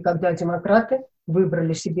 и когда демократы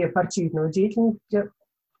выбрали себе партийного деятеля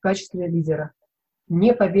в качестве лидера,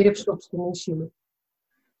 не поверив в собственные силы.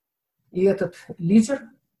 И этот лидер,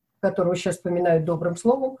 которого сейчас вспоминают добрым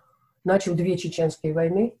словом, начал 2 чеченские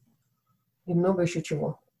войны и много еще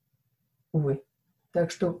чего. Увы. Так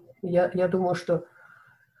что я думаю, что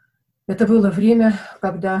это было время,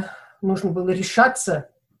 когда нужно было решаться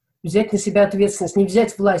взять на себя ответственность, не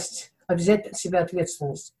взять власть, а взять на себя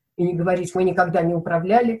ответственность. И не говорить: мы никогда не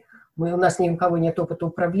управляли, у нас ни у кого нет опыта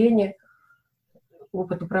управления.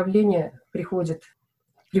 Опыт управления приходит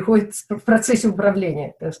в процессе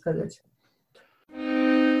управления, так сказать.